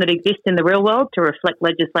legislation that exists in the real world to reflect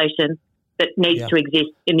legislation that needs to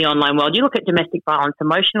exist in the online world. You look at domestic violence,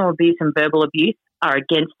 emotional abuse and verbal abuse are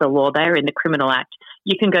against the law. They are in the Criminal Act.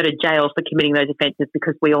 You can go to jail for committing those offences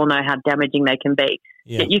because we all know how damaging they can be.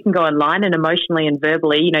 Yet you can go online and emotionally and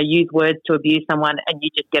verbally, use words to abuse someone and you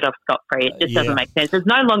just get off scot-free. It just doesn't make sense. There's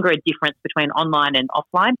no longer a difference between online and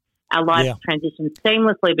offline. Our lives transition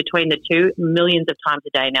seamlessly between the two millions of times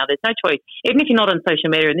a day now. There's no choice. Even if you're not on social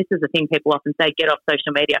media, and this is the thing people often say, get off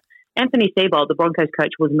social media. Anthony Seibold, the Broncos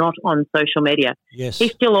coach, was not on social media. Yes. He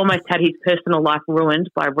still almost had his personal life ruined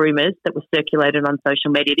by rumours that were circulated on social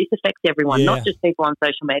media. This affects everyone, not just people on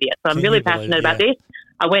social media. So I'm really passionate about this.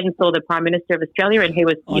 I went and saw the Prime Minister of Australia, and he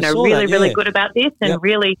was, really good about this, and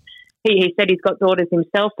really he said he's got daughters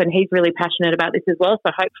himself, and he's really passionate about this as well.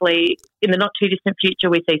 So hopefully in the not too distant future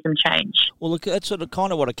we see some change. Well, look, that's sort of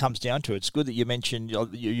kind of what it comes down to. It's good that you mentioned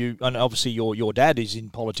you and obviously your dad is in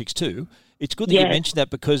politics too. It's good that you mentioned that,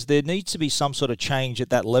 because there needs to be some sort of change at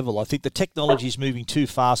that level. I think the technology is moving too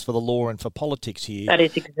fast for the law and for politics here. That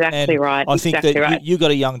is exactly right. I think that you got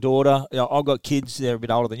a young daughter. I've got kids. They're a bit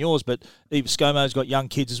older than yours, but even ScoMo's got young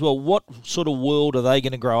kids as well. What sort of world are they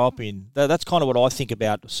going to grow up in? That's kind of what I think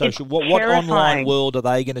about social. What online world are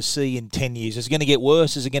they going to see in 10 years? Is it going to get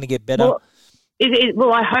worse? Is it going to get better?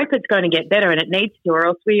 Well, I hope it's going to get better, and it needs to, or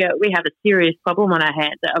else we have a serious problem on our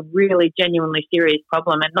hands, a really genuinely serious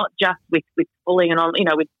problem, and not just with bullying and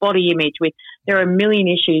with body image. There are a million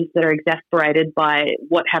issues that are exasperated by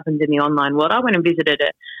what happens in the online world. I went and visited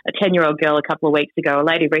a 10-year-old girl a couple of weeks ago. A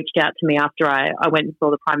lady reached out to me after I went and saw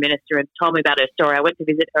the Prime Minister and told me about her story. I went to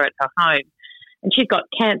visit her at her home, and she's got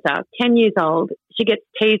cancer, 10 years old. She gets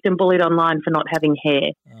teased and bullied online for not having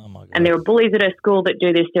hair. Oh my God. And there are bullies at her school that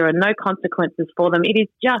do this. There are no consequences for them. It is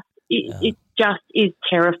just, it just is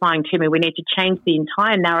terrifying to me. We need to change the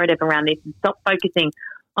entire narrative around this and stop focusing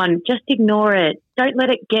on just ignore it. Don't let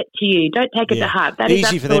it get to you. Don't take it to heart. That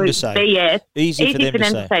Easy is for them to say. BS. Easy for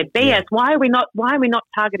them to say. BS. Yeah. Why are we not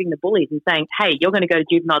targeting the bullies and saying, hey, you're going to go to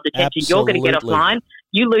juvenile detention. You're going to get offline.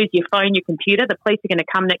 You lose your phone, your computer. The police are going to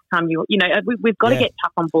come next time. We've got to get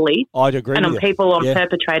tough on bullies. I'd agree and on with people, on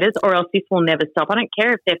perpetrators, or else this will never stop. I don't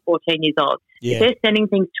care if they're 14 years old. Yeah. If they're sending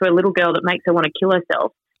things to a little girl that makes her want to kill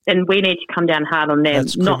herself, then we need to come down hard on them,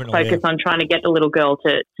 not focus on trying to get the little girl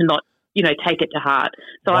to not take it to heart.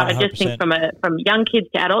 So 100%. I just think from young kids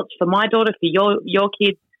to adults, for my daughter, for your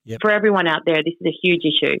kids, for everyone out there, this is a huge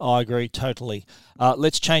issue. I agree totally.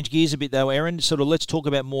 Let's change gears a bit though, Erin. Let's talk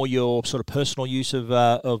about more your sort of personal use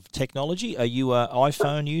of technology. Are you an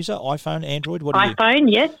iPhone user? iPhone, Android? What are you?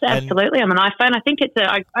 iPhone, yes, absolutely. I'm an iPhone. I think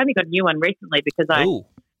I only got a new one recently because I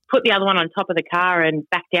put the other one on top of the car and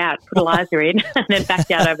backed out, put a laser in, and then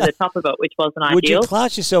backed out over the top of it, which wasn't ideal. Would you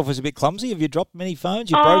class yourself as a bit clumsy? Have you dropped many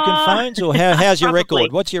phones? You've broken phones? Or how's your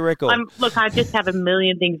record? What's your record? Look, I just have a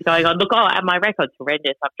million things going on. Look, my record's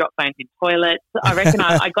horrendous. I've dropped phones in toilets. I reckon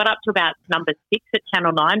I got up to about number 6 at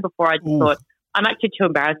Channel 9 before I just thought, I'm actually too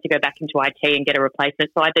embarrassed to go back into IT and get a replacement,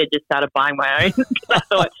 so I just started buying my own. I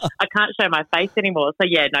thought, I can't show my face anymore. So,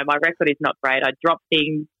 my record is not great. I drop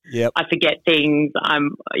things. Yep. I forget things.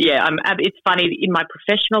 It's funny, in my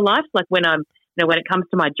professional life, like when when it comes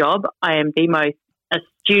to my job, I am the most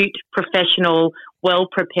astute, professional,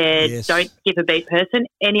 well-prepared, don't skip a beat person.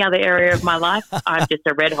 Any other area of my life, I'm just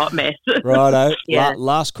a red-hot mess. Righto.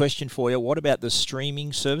 Last question for you. What about the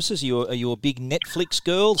streaming services? Are you a big Netflix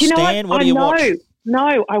girl? Stan, what do you watch?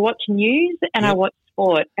 No, I watch news and I watch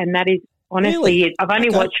sport, and that is honestly it. I've only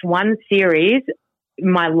watched one series in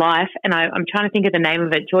my life, and I'm trying to think of the name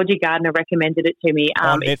of it. Georgie Gardner recommended it to me.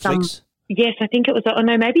 On Netflix? Yes, I think it was. Oh,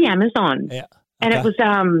 no, maybe Amazon. Yeah. And it was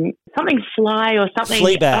something Fly or something.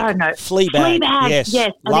 Fleabag. Oh, no. Fleabag.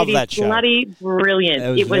 Yes. Love that show. Bloody brilliant. It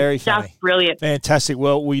was very funny. Just brilliant. Fantastic.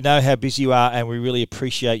 Well, we know how busy you are, and we really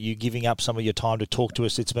appreciate you giving up some of your time to talk to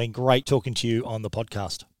us. It's been great talking to you on the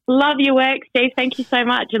podcast. Love your work, Steve. Thank you so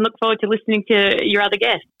much, and look forward to listening to your other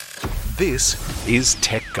guests. This is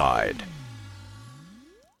Tech Guide.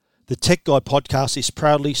 The Tech Guide podcast is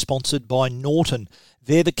proudly sponsored by Norton.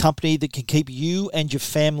 They're the company that can keep you and your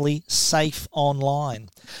family safe online.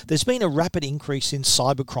 There's been a rapid increase in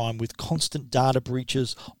cybercrime with constant data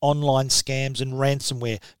breaches, online scams and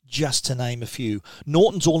ransomware, just to name a few.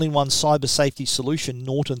 Norton's all-in-one cyber safety solution,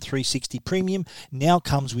 Norton 360 Premium, now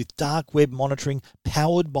comes with dark web monitoring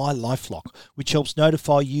powered by LifeLock, which helps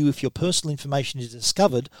notify you if your personal information is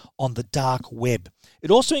discovered on the dark web.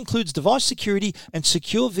 It also includes device security and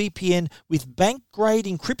secure VPN with bank-grade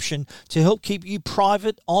encryption to help keep you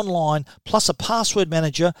private online, plus a password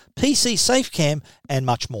manager, PC SafeCam, and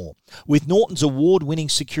much more. With Norton's award-winning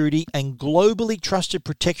security and globally trusted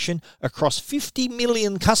protection across 50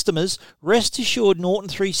 million customers, rest assured Norton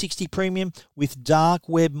 360 Premium with dark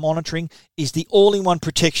web monitoring is the all-in-one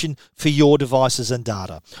protection for your devices and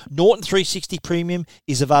data. Norton 360 Premium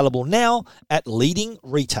is available now at leading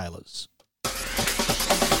retailers.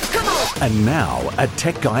 And now, a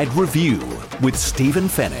Tech Guide review with Stephen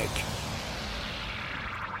Fennick.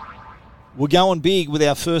 We're going big with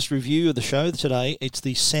our first review of the show today. It's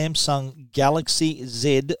the Samsung Galaxy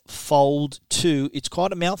Z Fold2. It's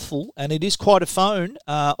quite a mouthful, and it is quite a phone.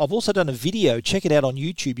 I've also done a video. Check it out on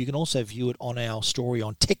YouTube. You can also view it on our story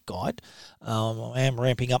on Tech Guide. I am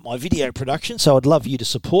ramping up my video production, so I'd love you to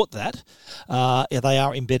support that. They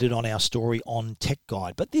are embedded on our story on Tech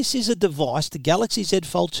Guide. But this is a device, the Galaxy Z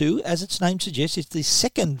Fold2, as its name suggests, it's the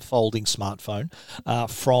second folding smartphone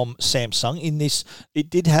from Samsung. In this, it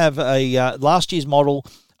did have a last year's model.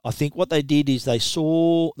 I think what they did is they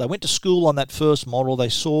went to school on that first model. They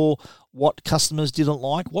saw what customers didn't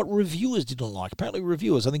like, what reviewers didn't like. Apparently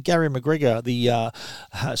reviewers, I think Gary McGregor, the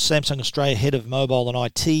Samsung Australia head of mobile and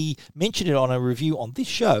IT, mentioned it on a review on this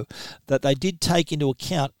show, that they did take into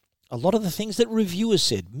account a lot of the things that reviewers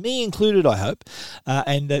said, me included, I hope,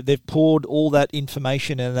 and that they've poured all that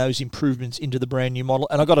information and those improvements into the brand new model.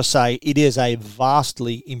 And I've got to say, it is a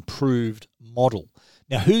vastly improved model.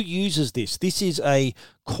 Now, who uses this? This is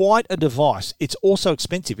quite a device. It's also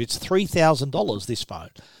expensive. It's $3,000, this phone.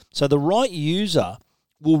 So the right user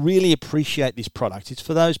will really appreciate this product. It's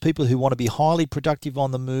for those people who want to be highly productive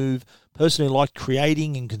on the move, personally like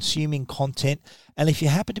creating and consuming content. And if you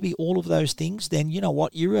happen to be all of those things, then you know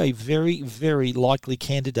what? You're a very, very likely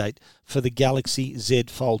candidate for the Galaxy Z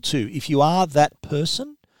Fold 2. If you are that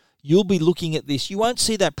person, you'll be looking at this. You won't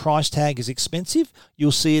see that price tag as expensive.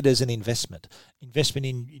 You'll see it as an investment. Investment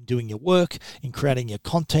in doing your work, in creating your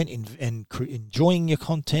content, and enjoying your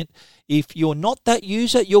content. If you're not that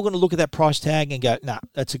user, you're going to look at that price tag and go, nah,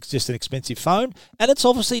 that's just an expensive phone, and it's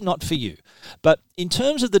obviously not for you. But in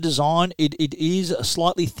terms of the design, it is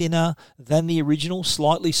slightly thinner than the original,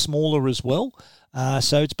 slightly smaller as well.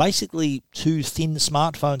 So it's basically two thin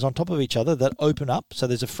smartphones on top of each other that open up. So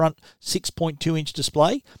there's a front 6.2-inch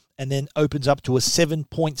display, and then opens up to a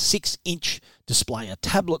 7.6-inch display, a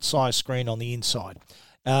tablet-sized screen on the inside.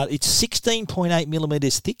 It's 16.8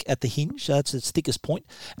 millimeters thick at the hinge, so that's its thickest point.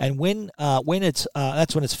 And when it's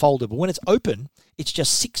that's when it's folded. But when it's open, it's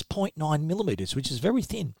just 6.9 millimeters, which is very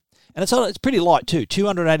thin. And it's pretty light too,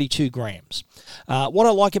 282 grams. What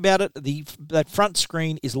I like about it, that front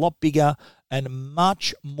screen is a lot bigger and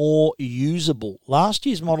much more usable. Last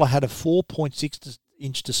year's model had a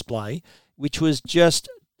 4.6-inch display, which was just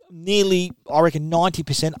nearly, I reckon,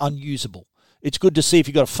 90% unusable. It's good to see if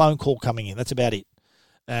you've got a phone call coming in. That's about it.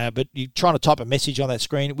 But you're trying to type a message on that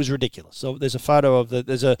screen, it was ridiculous. So there's a photo of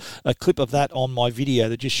there's a clip of that on my video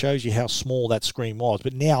that just shows you how small that screen was.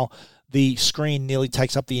 But now the screen nearly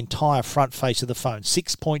takes up the entire front face of the phone,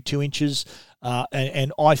 6.2 inches.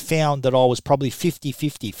 And I found that I was probably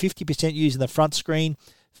 50-50, 50% using the front screen,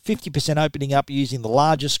 50% opening up using the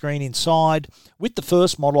larger screen inside. With the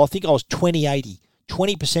first model, I think I was 20-80.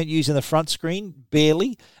 20% using the front screen,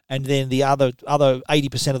 barely, and then the other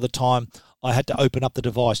 80% of the time I had to open up the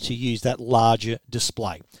device to use that larger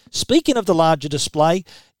display. Speaking of the larger display,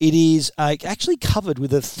 it is actually covered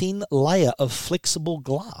with a thin layer of flexible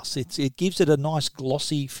glass. It gives it a nice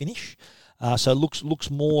glossy finish, so it looks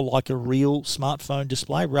more like a real smartphone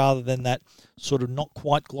display rather than that sort of not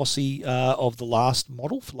quite glossy of the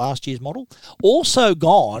last year's model. Also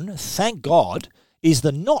gone, thank God, is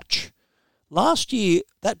the notch. Last year,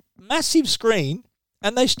 that massive screen,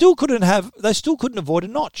 and they still couldn't avoid a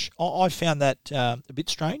notch. I found that a bit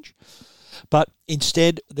strange. But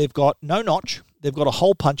instead, they've got no notch. They've got a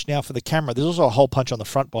hole punch now for the camera. There's also a hole punch on the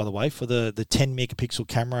front, by the way, for the 10 megapixel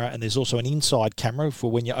camera, and there's also an inside camera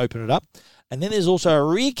for when you open it up. And then there's also a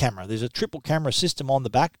rear camera. There's a triple camera system on the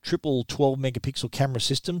back, triple 12 megapixel camera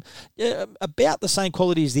system. About the same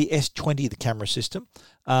quality as the S20, the camera system,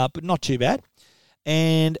 but not too bad.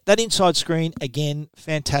 And that inside screen, again,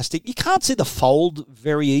 fantastic. You can't see the fold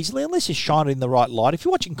very easily unless you shine it in the right light. If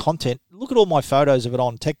you're watching content, look at all my photos of it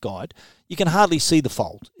on Tech Guide. You can hardly see the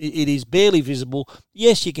fold. It is barely visible.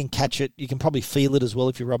 Yes, you can catch it. You can probably feel it as well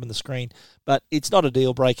if you're rubbing the screen. But it's not a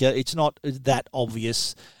deal breaker. It's not that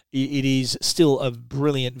obvious. It is still a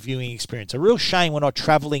brilliant viewing experience. A real shame we're not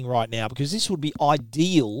traveling right now, because this would be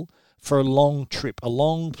ideal for a long trip, a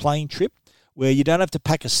long plane trip, where you don't have to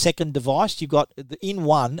pack a second device. You've got in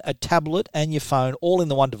one a tablet and your phone all in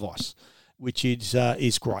the one device, which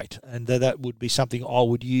is great. And that would be something I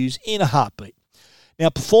would use in a heartbeat. Now,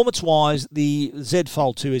 performance-wise, the Z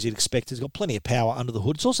Fold2, as you'd expect, has got plenty of power under the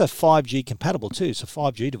hood. It's also 5G compatible too. It's a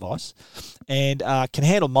 5G device, and can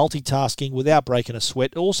handle multitasking without breaking a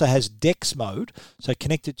sweat. It also has DeX mode, so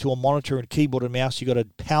connected to a monitor and keyboard and mouse, you've got a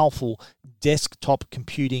powerful desktop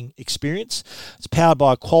computing experience. It's powered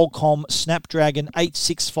by a Qualcomm Snapdragon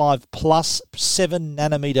 865 Plus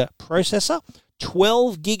 7nm processor,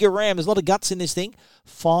 12 gig of RAM. There's a lot of guts in this thing.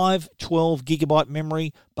 12 gigabyte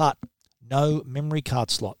memory, but no memory card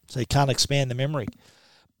slot, so you can't expand the memory.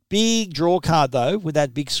 Big draw card, though, with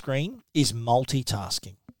that big screen is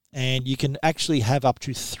multitasking. And you can actually have up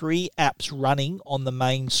to 3 apps running on the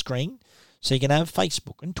main screen. So you can have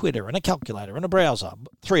Facebook and Twitter and a calculator and a browser,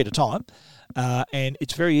 3 at a time. And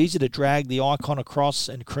it's very easy to drag the icon across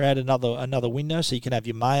and create another window. So you can have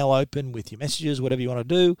your mail open with your messages, whatever you want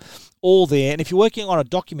to do, all there. And if you're working on a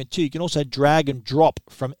document too, you can also drag and drop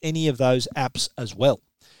from any of those apps as well.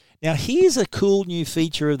 Now, here's a cool new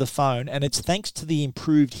feature of the phone, and it's thanks to the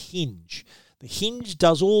improved hinge. The hinge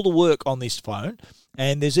does all the work on this phone,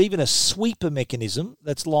 and there's even a sweeper mechanism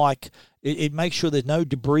that's like, it makes sure that no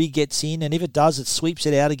debris gets in, and if it does, it sweeps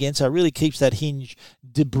it out again, so it really keeps that hinge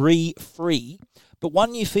debris-free. But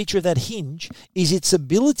one new feature of that hinge is its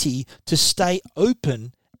ability to stay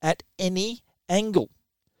open at any angle.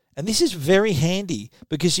 And this is very handy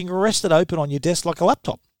because you can rest it open on your desk like a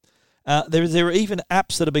laptop. There are even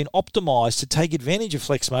apps that have been optimized to take advantage of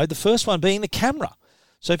flex mode, the first one being the camera.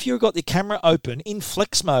 So if you've got the camera open in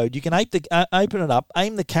flex mode, you can open it up,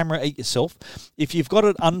 aim the camera at yourself. If you've got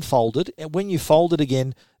it unfolded, when you fold it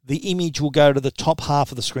again, the image will go to the top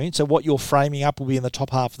half of the screen. So what you're framing up will be in the top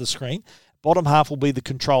half of the screen. Bottom half will be the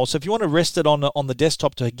control. So if you want to rest it on the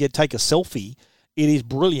desktop to take a selfie, it is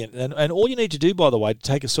brilliant. And all you need to do, by the way, to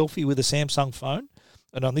take a selfie with a Samsung phone,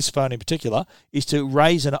 and on this phone in particular, is to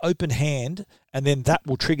raise an open hand, and then that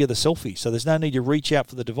will trigger the selfie. So there's no need to reach out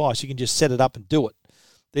for the device. You can just set it up and do it.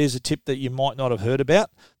 There's a tip that you might not have heard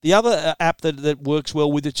about. The other app that works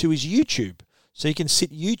well with it too is YouTube. So you can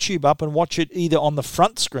sit YouTube up and watch it either on the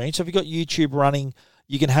front screen. So if you've got YouTube running,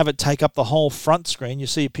 you can have it take up the whole front screen. You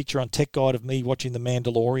see a picture on Tech Guide of me watching the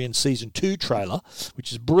Mandalorian Season 2 trailer,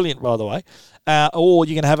 which is brilliant, by the way. Or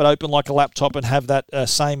you can have it open like a laptop and have that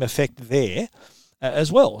same effect there.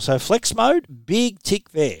 As well. So flex mode, big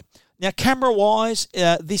tick there. Now, camera-wise,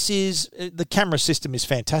 the camera system is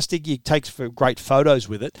fantastic. It takes great photos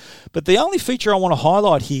with it. But the only feature I want to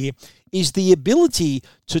highlight here is the ability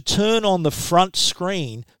to turn on the front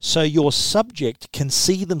screen so your subject can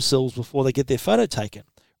see themselves before they get their photo taken.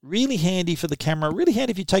 Really handy for the camera. Really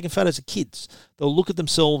handy if you're taking photos of kids. They'll look at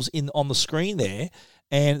themselves on the screen there,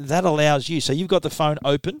 and that allows you. So you've got the phone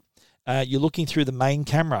open. You're looking through the main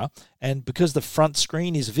camera, and because the front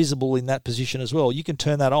screen is visible in that position as well, you can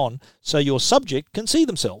turn that on so your subject can see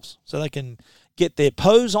themselves. So they can get their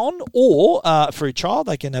pose on, or for a child,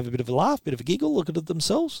 they can have a bit of a laugh, bit of a giggle, look at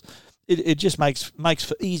themselves. It just makes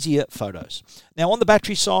for easier photos. Now, on the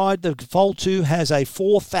battery side, the Fold2 has a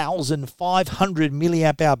 4,500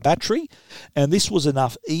 milliamp hour battery, and this was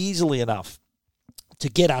easily enough to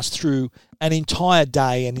get us through an entire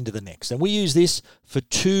day and into the next. And we use this for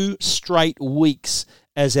 2 straight weeks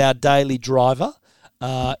as our daily driver.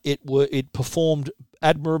 It performed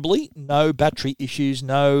admirably. No battery issues.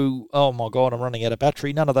 No, oh my God, I'm running out of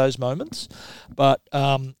battery. None of those moments. But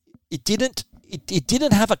it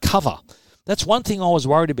didn't have a cover. That's one thing I was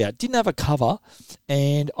worried about. It didn't have a cover,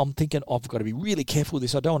 and I'm thinking I've got to be really careful with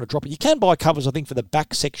this. I don't want to drop it. You can buy covers, I think, for the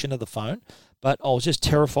back section of the phone, but I was just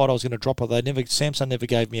terrified I was going to drop it. Samsung never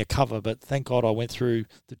gave me a cover, but thank God I went through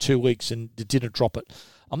the 2 weeks and didn't drop it.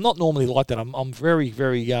 I'm not normally like that. I'm very,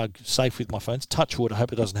 very safe with my phones. Touch wood. I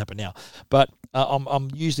hope it doesn't happen now. But I'm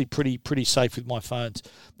usually pretty safe with my phones.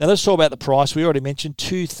 Now let's talk about the price. We already mentioned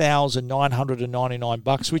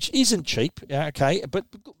 $2,999, which isn't cheap. Okay, but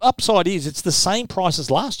upside is it's the same price as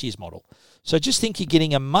last year's model. So just think you're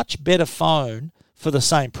getting a much better phone for the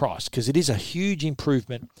same price, because it is a huge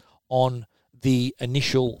improvement on the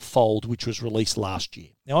initial Fold, which was released last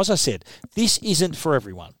year. Now, as I said, this isn't for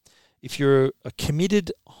everyone. if you're a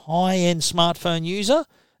committed high-end smartphone user,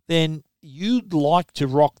 then you'd like to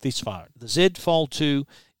rock this phone. The Z Fold 2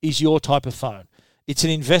 is your type of phone. It's an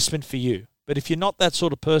investment for you. But if you're not that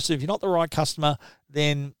sort of person, if you're not the right customer,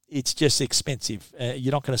 then it's just expensive.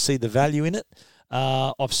 You're not going to see the value in it.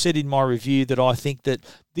 I've said in my review that I think that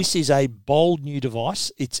this is a bold new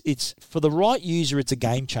device. It's for the right user, it's a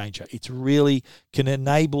game changer. It really can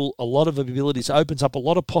enable a lot of abilities, opens up a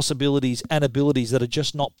lot of possibilities and abilities that are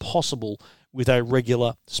just not possible with a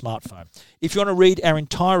regular smartphone. If you want to read our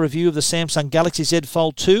entire review of the Samsung Galaxy Z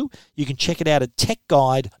Fold 2, you can check it out at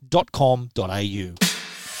techguide.com.au.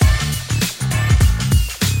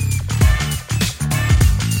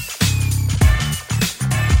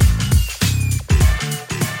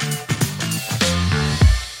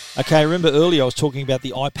 Okay, remember earlier I was talking about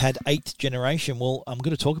the iPad 8th generation. Well, I'm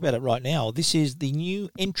going to talk about it right now. This is the new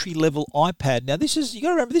entry-level iPad. Now, you got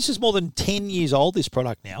to remember, this is more than 10 years old, this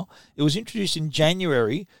product now. It was introduced in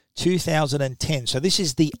January 2010. So this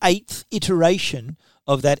is the 8th iteration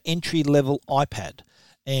of that entry-level iPad.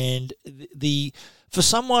 And for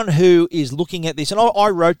someone who is looking at this, and I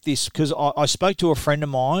wrote this because I spoke to a friend of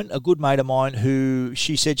mine, a good mate of mine, who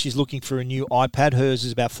she said she's looking for a new iPad. Hers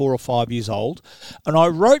is about 4 or 5 years old. And I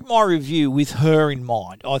wrote my review with her in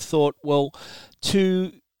mind. I thought, well,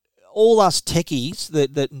 to all us techies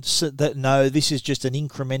that know this is just an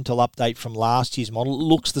incremental update from last year's model, it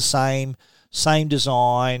looks the same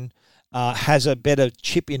design, has a better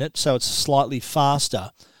chip in it, so it's slightly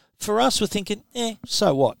faster. For us, we're thinking,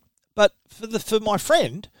 so what? But for my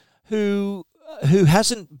friend who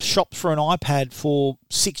hasn't shopped for an iPad for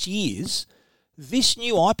 6 years, this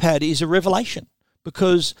new iPad is a revelation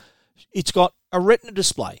because it's got a Retina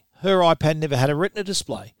display. Her iPad never had a Retina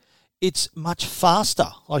display. It's much faster.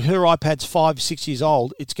 Like her iPad's 5-6 years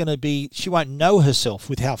old. She won't know herself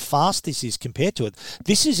with how fast this is compared to it.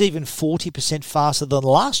 This is even 40% faster than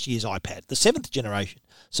last year's iPad, the 7th generation.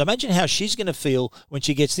 So imagine how she's going to feel when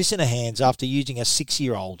she gets this in her hands after using a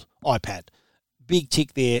 6-year-old iPad. Big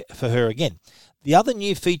tick there for her again. The other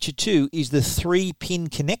new feature too is the 3-pin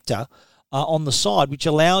connector on the side, which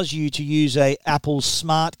allows you to use Apple's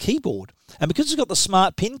smart keyboard. And because it's got the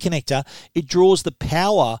smart pin connector, it draws the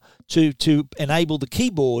power to enable the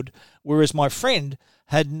keyboard, whereas my friend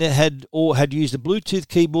had used a Bluetooth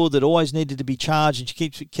keyboard that always needed to be charged, and she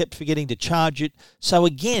kept forgetting to charge it. So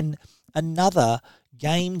again, another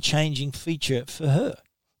game-changing feature for her.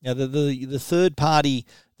 Now, the third-party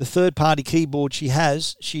keyboard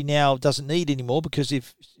she now doesn't need anymore because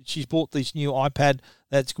if she's bought this new iPad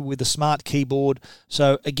that's with a smart keyboard.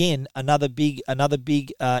 So again, another big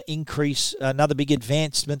increase, another big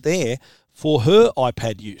advancement there for her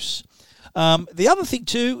iPad use. The other thing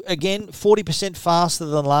too, again, 40% faster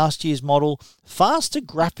than last year's model, faster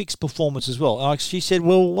graphics performance as well. Like she said,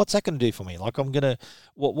 well, what's that going to do for me? Like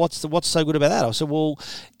what's so good about that? I said, well,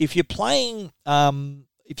 if you want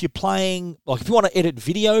to edit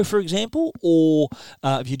video, for example, or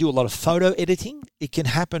if you do a lot of photo editing, it can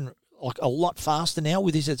happen like a lot faster now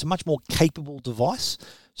with this. It's a much more capable device.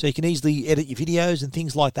 So you can easily edit your videos and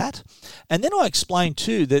things like that. And then I explained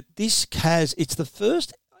too that it's the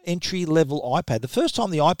first entry-level iPad. The first time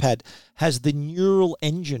the iPad has the neural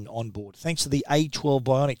engine on board, thanks to the A12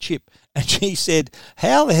 Bionic chip. And she said,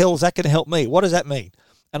 how the hell is that going to help me? What does that mean?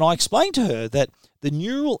 And I explained to her that the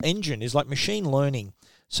neural engine is like machine learning.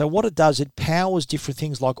 So what it does, it powers different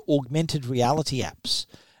things like augmented reality apps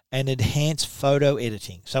and enhanced photo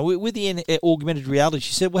editing. So with the augmented reality,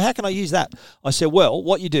 she said, well, how can I use that? I said, well,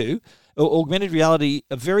 what you do, augmented reality,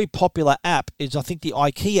 a very popular app is, I think, the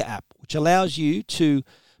IKEA app, which allows you to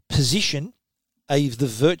position the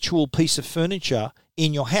virtual piece of furniture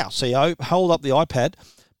in your house. So you hold up the iPad,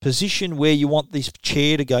 position where you want this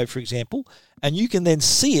chair to go, for example, and you can then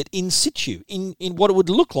see it in situ, in what it would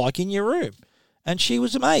look like in your room. And she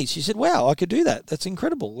was amazed. She said, wow, I could do that. That's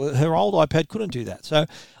incredible. Her old iPad couldn't do that. So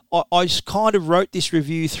I kind of wrote this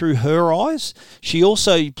review through her eyes. She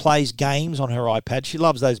also plays games on her iPad. She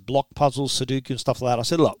loves those block puzzles, Sudoku and stuff like that. I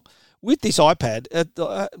said, look, with this iPad,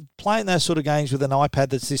 playing those sort of games with an iPad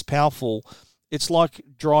that's this powerful, it's like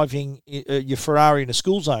driving your Ferrari in a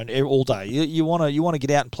school zone all day. You want to get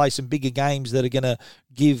out and play some bigger games that are going to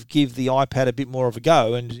give the iPad a bit more of a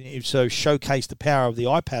go, and so showcase the power of the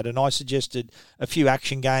iPad. And I suggested a few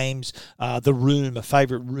action games. The Room, a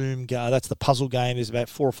favourite Room game, that's the puzzle game. There's about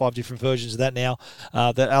 4 or 5 different versions of that now.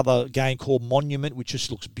 That other game called Monument, which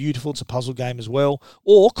just looks beautiful. It's a puzzle game as well.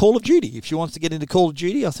 Or Call of Duty. If she wants to get into Call of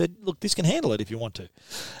Duty, I said, look, this can handle it if you want to.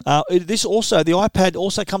 The iPad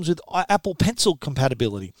also comes with Apple Pencil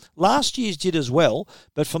compatibility. Last year's did as well,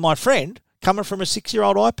 but for my friend, coming from a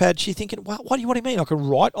 6-year-old iPad, she's thinking, well, what do you mean? I can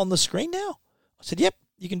write on the screen now? I said, yep,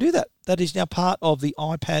 you can do that. That is now part of the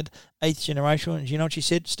iPad 8th generation. And you know what she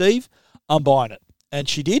said? Steve, I'm buying it. And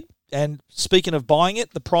she did. And speaking of buying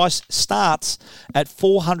it, the price starts at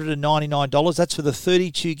 $499. That's for the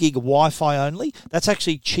 32 gig Wi-Fi only. That's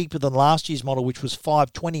actually cheaper than last year's model, which was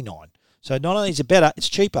 $529. So not only is it better, it's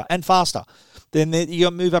cheaper and faster. Then you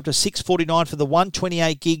move up to $649 for the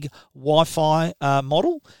 128 gig Wi-Fi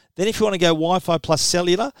model. Then if you want to go Wi-Fi plus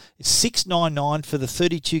cellular, it's $699 for the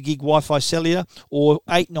 32 gig Wi-Fi cellular, or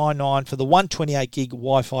 $899 for the 128 gig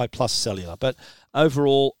Wi-Fi plus cellular. But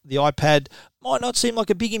overall, the iPad might not seem like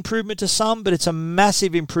a big improvement to some, but it's a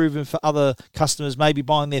massive improvement for other customers maybe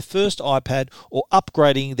buying their first iPad or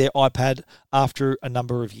upgrading their iPad after a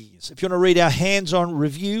number of years. If you want to read our hands-on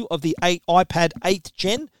review of the iPad 8th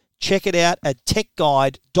Gen, check it out at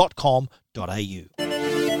techguide.com.au.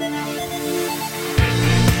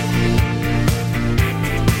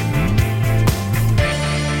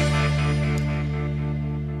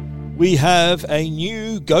 We have a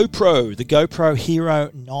new GoPro, the GoPro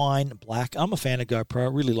Hero9 Black. I'm a fan of GoPro. I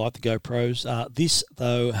really like the GoPros. This,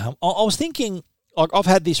 though, I was thinking, I've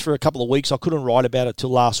had this for a couple of weeks. I couldn't write about it till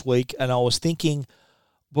last week, and I was thinking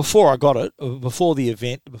before I got it, before the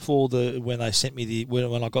event, when they sent me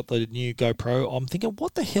when I got the new GoPro, I'm thinking,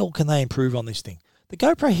 what the hell can they improve on this thing? The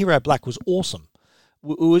GoPro Hero Black was awesome.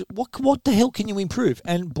 What the hell can you improve?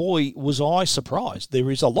 And boy, was I surprised. There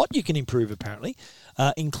is a lot you can improve, apparently,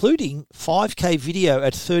 including 5K video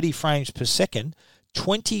at 30 frames per second,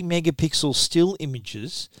 20 megapixel still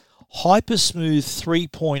images, Hypersmooth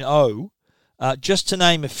 3.0, just to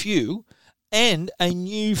name a few, and a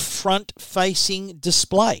new front-facing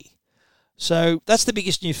display. So that's the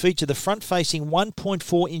biggest new feature, the front-facing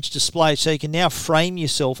 1.4-inch display, so you can now frame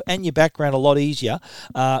yourself and your background a lot easier.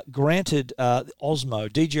 Granted,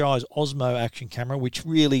 DJI's Osmo action camera, which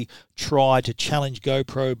really tried to challenge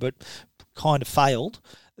GoPro but kind of failed,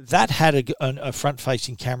 that had a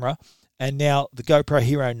front-facing camera, and now the GoPro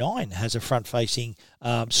Hero 9 has a front-facing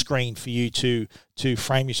screen for you to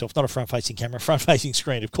frame yourself. Not a front-facing camera, front-facing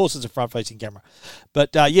screen. Of course it's a front-facing camera.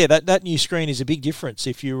 But, that new screen is a big difference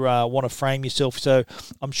if you want to frame yourself. So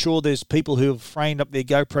I'm sure there's people who have framed up their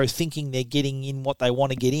GoPro thinking they're getting in what they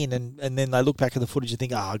want to get in, and then they look back at the footage and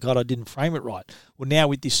think, oh, God, I didn't frame it right. Well, now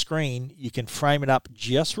with this screen, you can frame it up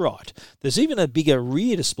just right. There's even a bigger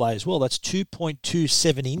rear display as well. That's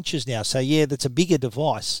 2.27 inches now. So, yeah, that's a bigger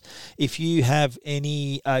device. If you have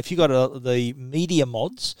if you got the media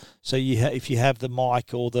mods, so if you have the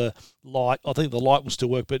mic or the light, I think the light will still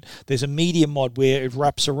work, but there's a media mod where it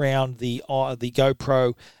wraps around the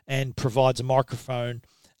GoPro and provides a microphone.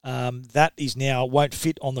 That is now won't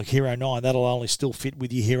fit on the Hero 9. That'll only still fit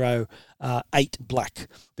with your Hero 8 Black.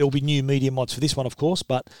 There will be new media mods for this one, of course,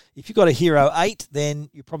 but if you've got a Hero 8, then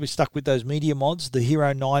you're probably stuck with those media mods. The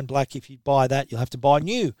Hero 9 Black, if you buy that, you'll have to buy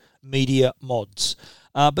new media mods.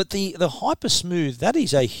 But the Hypersmooth, that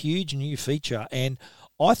is a huge new feature, and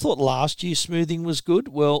I thought last year's smoothing was good.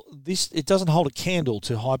 Well, it doesn't hold a candle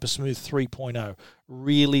to Hypersmooth 3.0.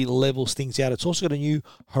 Really levels things out. It's also got a new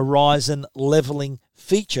horizon leveling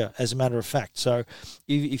feature, as a matter of fact. So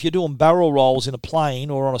if you're doing barrel rolls in a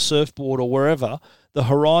plane or on a surfboard or wherever, the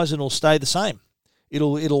horizon will stay the same.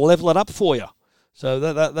 It'll level it up for you. So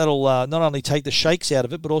that'll not only take the shakes out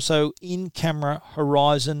of it, but also in-camera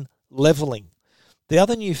horizon leveling. The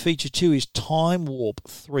other new feature too is Time Warp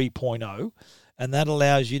 3.0. And that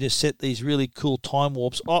allows you to set these really cool time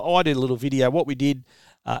warps. I did a little video. What we did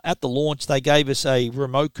at the launch, they gave us a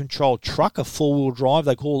remote controlled truck, a 4-wheel drive.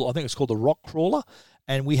 I think it's called the Rock Crawler.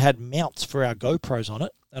 And we had mounts for our GoPros on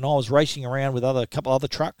it. And I was racing around with a couple other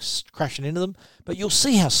trucks, crashing into them. But you'll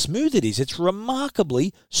see how smooth it is. It's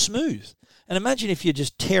remarkably smooth. And imagine if you're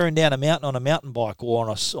just tearing down a mountain on a mountain bike or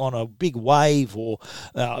on a big wave or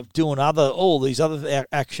doing all these other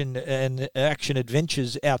action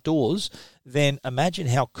adventures outdoors. Then imagine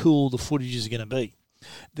how cool the footage is going to be.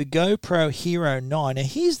 The GoPro Hero 9. Now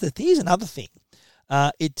here's another thing.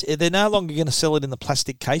 They're no longer going to sell it in the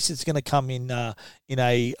plastic case. It's going to come in a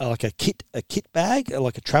kit bag,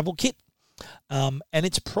 like a travel kit, and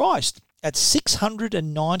it's priced at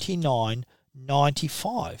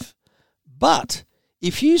 $699.95. But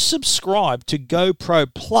if you subscribe to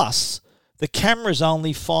GoPro Plus, the camera's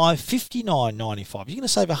only $559.95. You're going to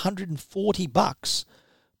save $140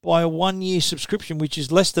 by a 1-year subscription, which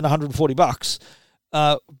is less than $140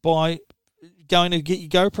 by going to get your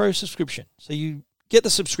GoPro subscription. So you get the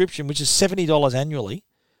subscription, which is $70 annually.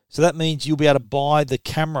 So that means you'll be able to buy the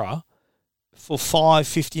camera for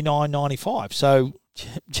 $559.95. So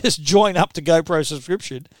just join up to GoPro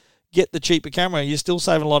subscription. get the cheaper camera. You're still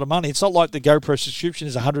saving a lot of money. It's not like the GoPro subscription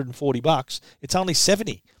is $140. It's only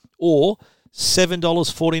 $70 or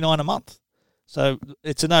 $7.49 a month. So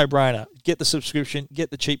it's a no-brainer. Get the subscription, get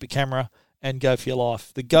the cheaper camera, and go for your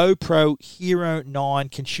life. The GoPro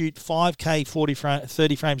Hero9 can shoot 5K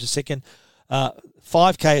 30 frames a second,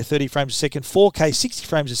 5K at 30 frames a second, 4K 60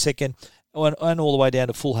 frames a second, and all the way down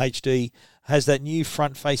to full HD. Has that new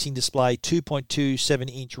front-facing display,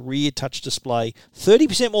 2.27-inch rear touch display,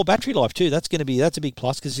 30% more battery life too. That's a big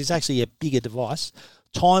plus because it's actually a bigger device.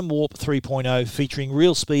 Time Warp 3.0 featuring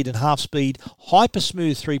real speed and half speed, Hyper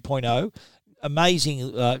Smooth 3.0,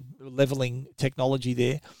 amazing leveling technology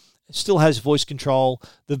there. It still has voice control,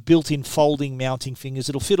 the built-in folding mounting fingers.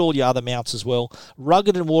 It'll fit all your other mounts as well.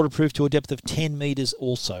 Rugged and waterproof to a depth of 10 meters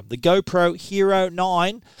also. The GoPro Hero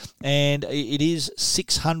 9, and it is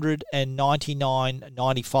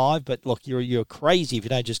 $699.95. But look, you're crazy if you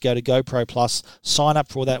don't just go to GoPro Plus, sign up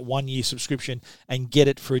for that 1-year subscription, and get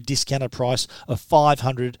it for a discounted price of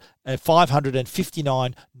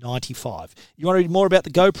 $559.95. You want to read more about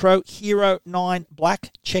the GoPro Hero 9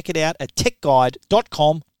 Black? Check it out at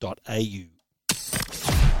techguide.com.au.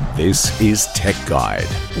 This is Tech Guide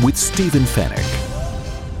with Stephen Fennick.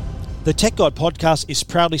 The Tech Guide podcast is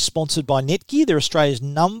proudly sponsored by Netgear. They're Australia's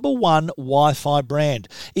 #1 Wi-Fi brand.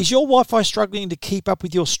 Is your Wi-Fi struggling to keep up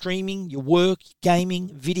with your streaming, your work, gaming,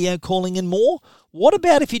 video calling and more? What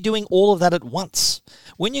about if you're doing all of that at once?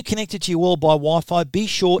 When you're connected to your world by Wi-Fi, be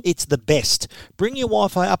sure it's the best. Bring your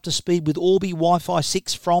Wi-Fi up to speed with Orbi Wi-Fi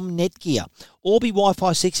 6 from Netgear. Orbi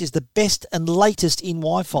Wi-Fi 6 is the best and latest in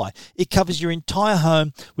Wi-Fi. It covers your entire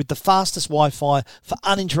home with the fastest Wi-Fi for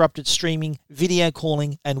uninterrupted streaming, video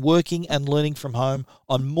calling, and working and learning from home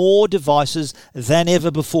on more devices than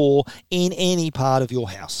ever before in any part of your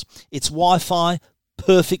house. It's Wi-Fi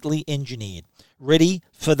perfectly engineered. Ready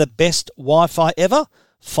for the best Wi-Fi ever?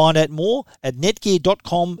 Find out more at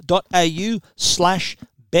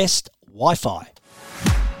netgear.com.au/best Wi-Fi.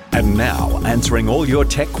 And now, answering all your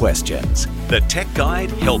tech questions, the Tech Guide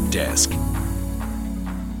Help Desk.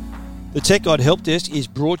 The Tech Guide Help Desk is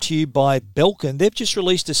brought to you by Belkin. They've just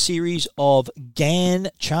released a series of GaN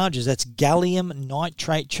chargers. That's gallium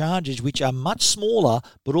nitrate chargers, which are much smaller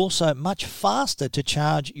but also much faster to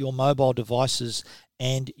charge your mobile devices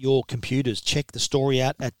and your computers. Check the story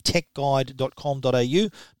out at techguide.com.au.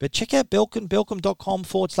 But check out Belkin,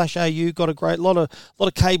 belkin.com/au. Got a great lot of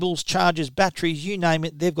cables, chargers, batteries, you name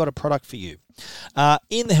it. They've got a product for you.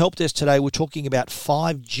 In the help desk today, we're talking about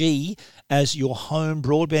 5G as your home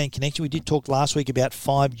broadband connection. We did talk last week about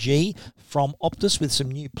 5G from Optus with some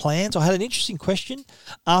new plans. I had an interesting question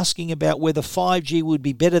asking about whether 5G would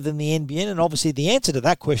be better than the NBN, and obviously the answer to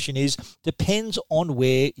that question is depends on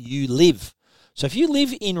where you live. So if you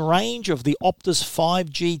live in range of the Optus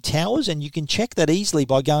 5G towers, and you can check that easily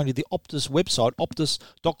by going to the Optus website,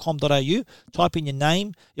 optus.com.au, type in your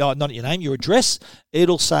name, not your name, your address.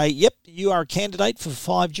 It'll say, yep, you are a candidate for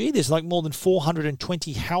 5G. There's like more than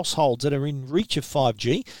 420 households that are in reach of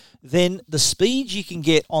 5G. Then the speeds you can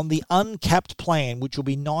get on the uncapped plan, which will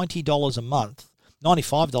be $90 a month,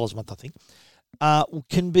 $95 a month, I think,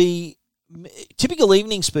 can be... Typical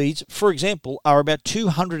evening speeds, for example, are about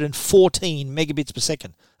 214 megabits per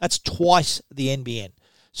second. That's twice the NBN.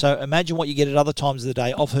 So imagine what you get at other times of the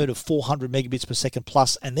day. I've heard of 400 megabits per second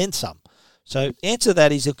plus and then some. So the answer to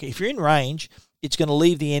that is if you're in range, it's going to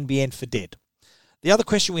leave the NBN for dead. The other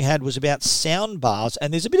question we had was about sound bars,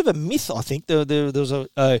 and there's a bit of a myth, I think. There was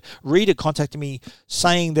a reader contacted me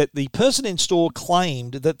saying that the person in store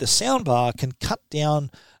claimed that the sound bar can cut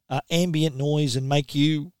down ambient noise and make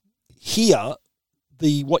you hear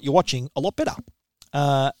what you're watching a lot better.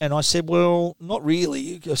 And I said, well, not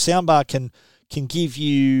really. A soundbar can give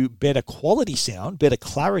you better quality sound, better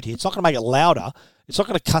clarity. It's not going to make it louder. It's not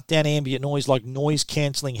going to cut down ambient noise like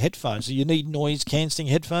noise-cancelling headphones. So you need noise-cancelling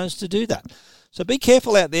headphones to do that. So be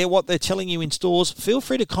careful out there what they're telling you in stores. Feel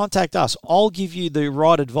free to contact us. I'll give you the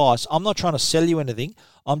right advice. I'm not trying to sell you anything.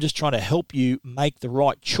 I'm just trying to help you make the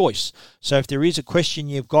right choice. So if there is a question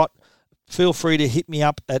you've got, feel free to hit me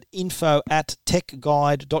up at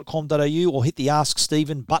info@techguide.com.au or hit the Ask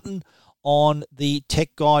Stephen button on the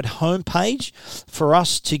Tech Guide homepage for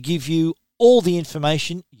us to give you all the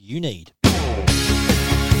information you need.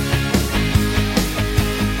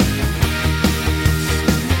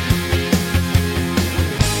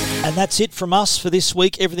 And that's it from us for this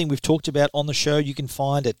week. Everything we've talked about on the show you can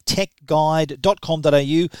find at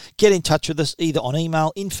techguide.com.au. Get in touch with us either on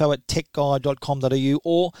email, info@techguide.com.au,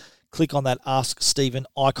 or click on that Ask Stephen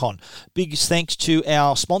icon. Biggest thanks to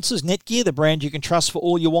our sponsors, Netgear, the brand you can trust for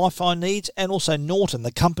all your Wi-Fi needs, and also Norton,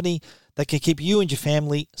 the company that can keep you and your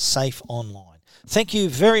family safe online. Thank you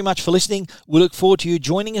very much for listening. We look forward to you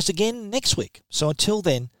joining us again next week. So until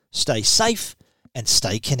then, stay safe and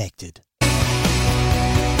stay connected.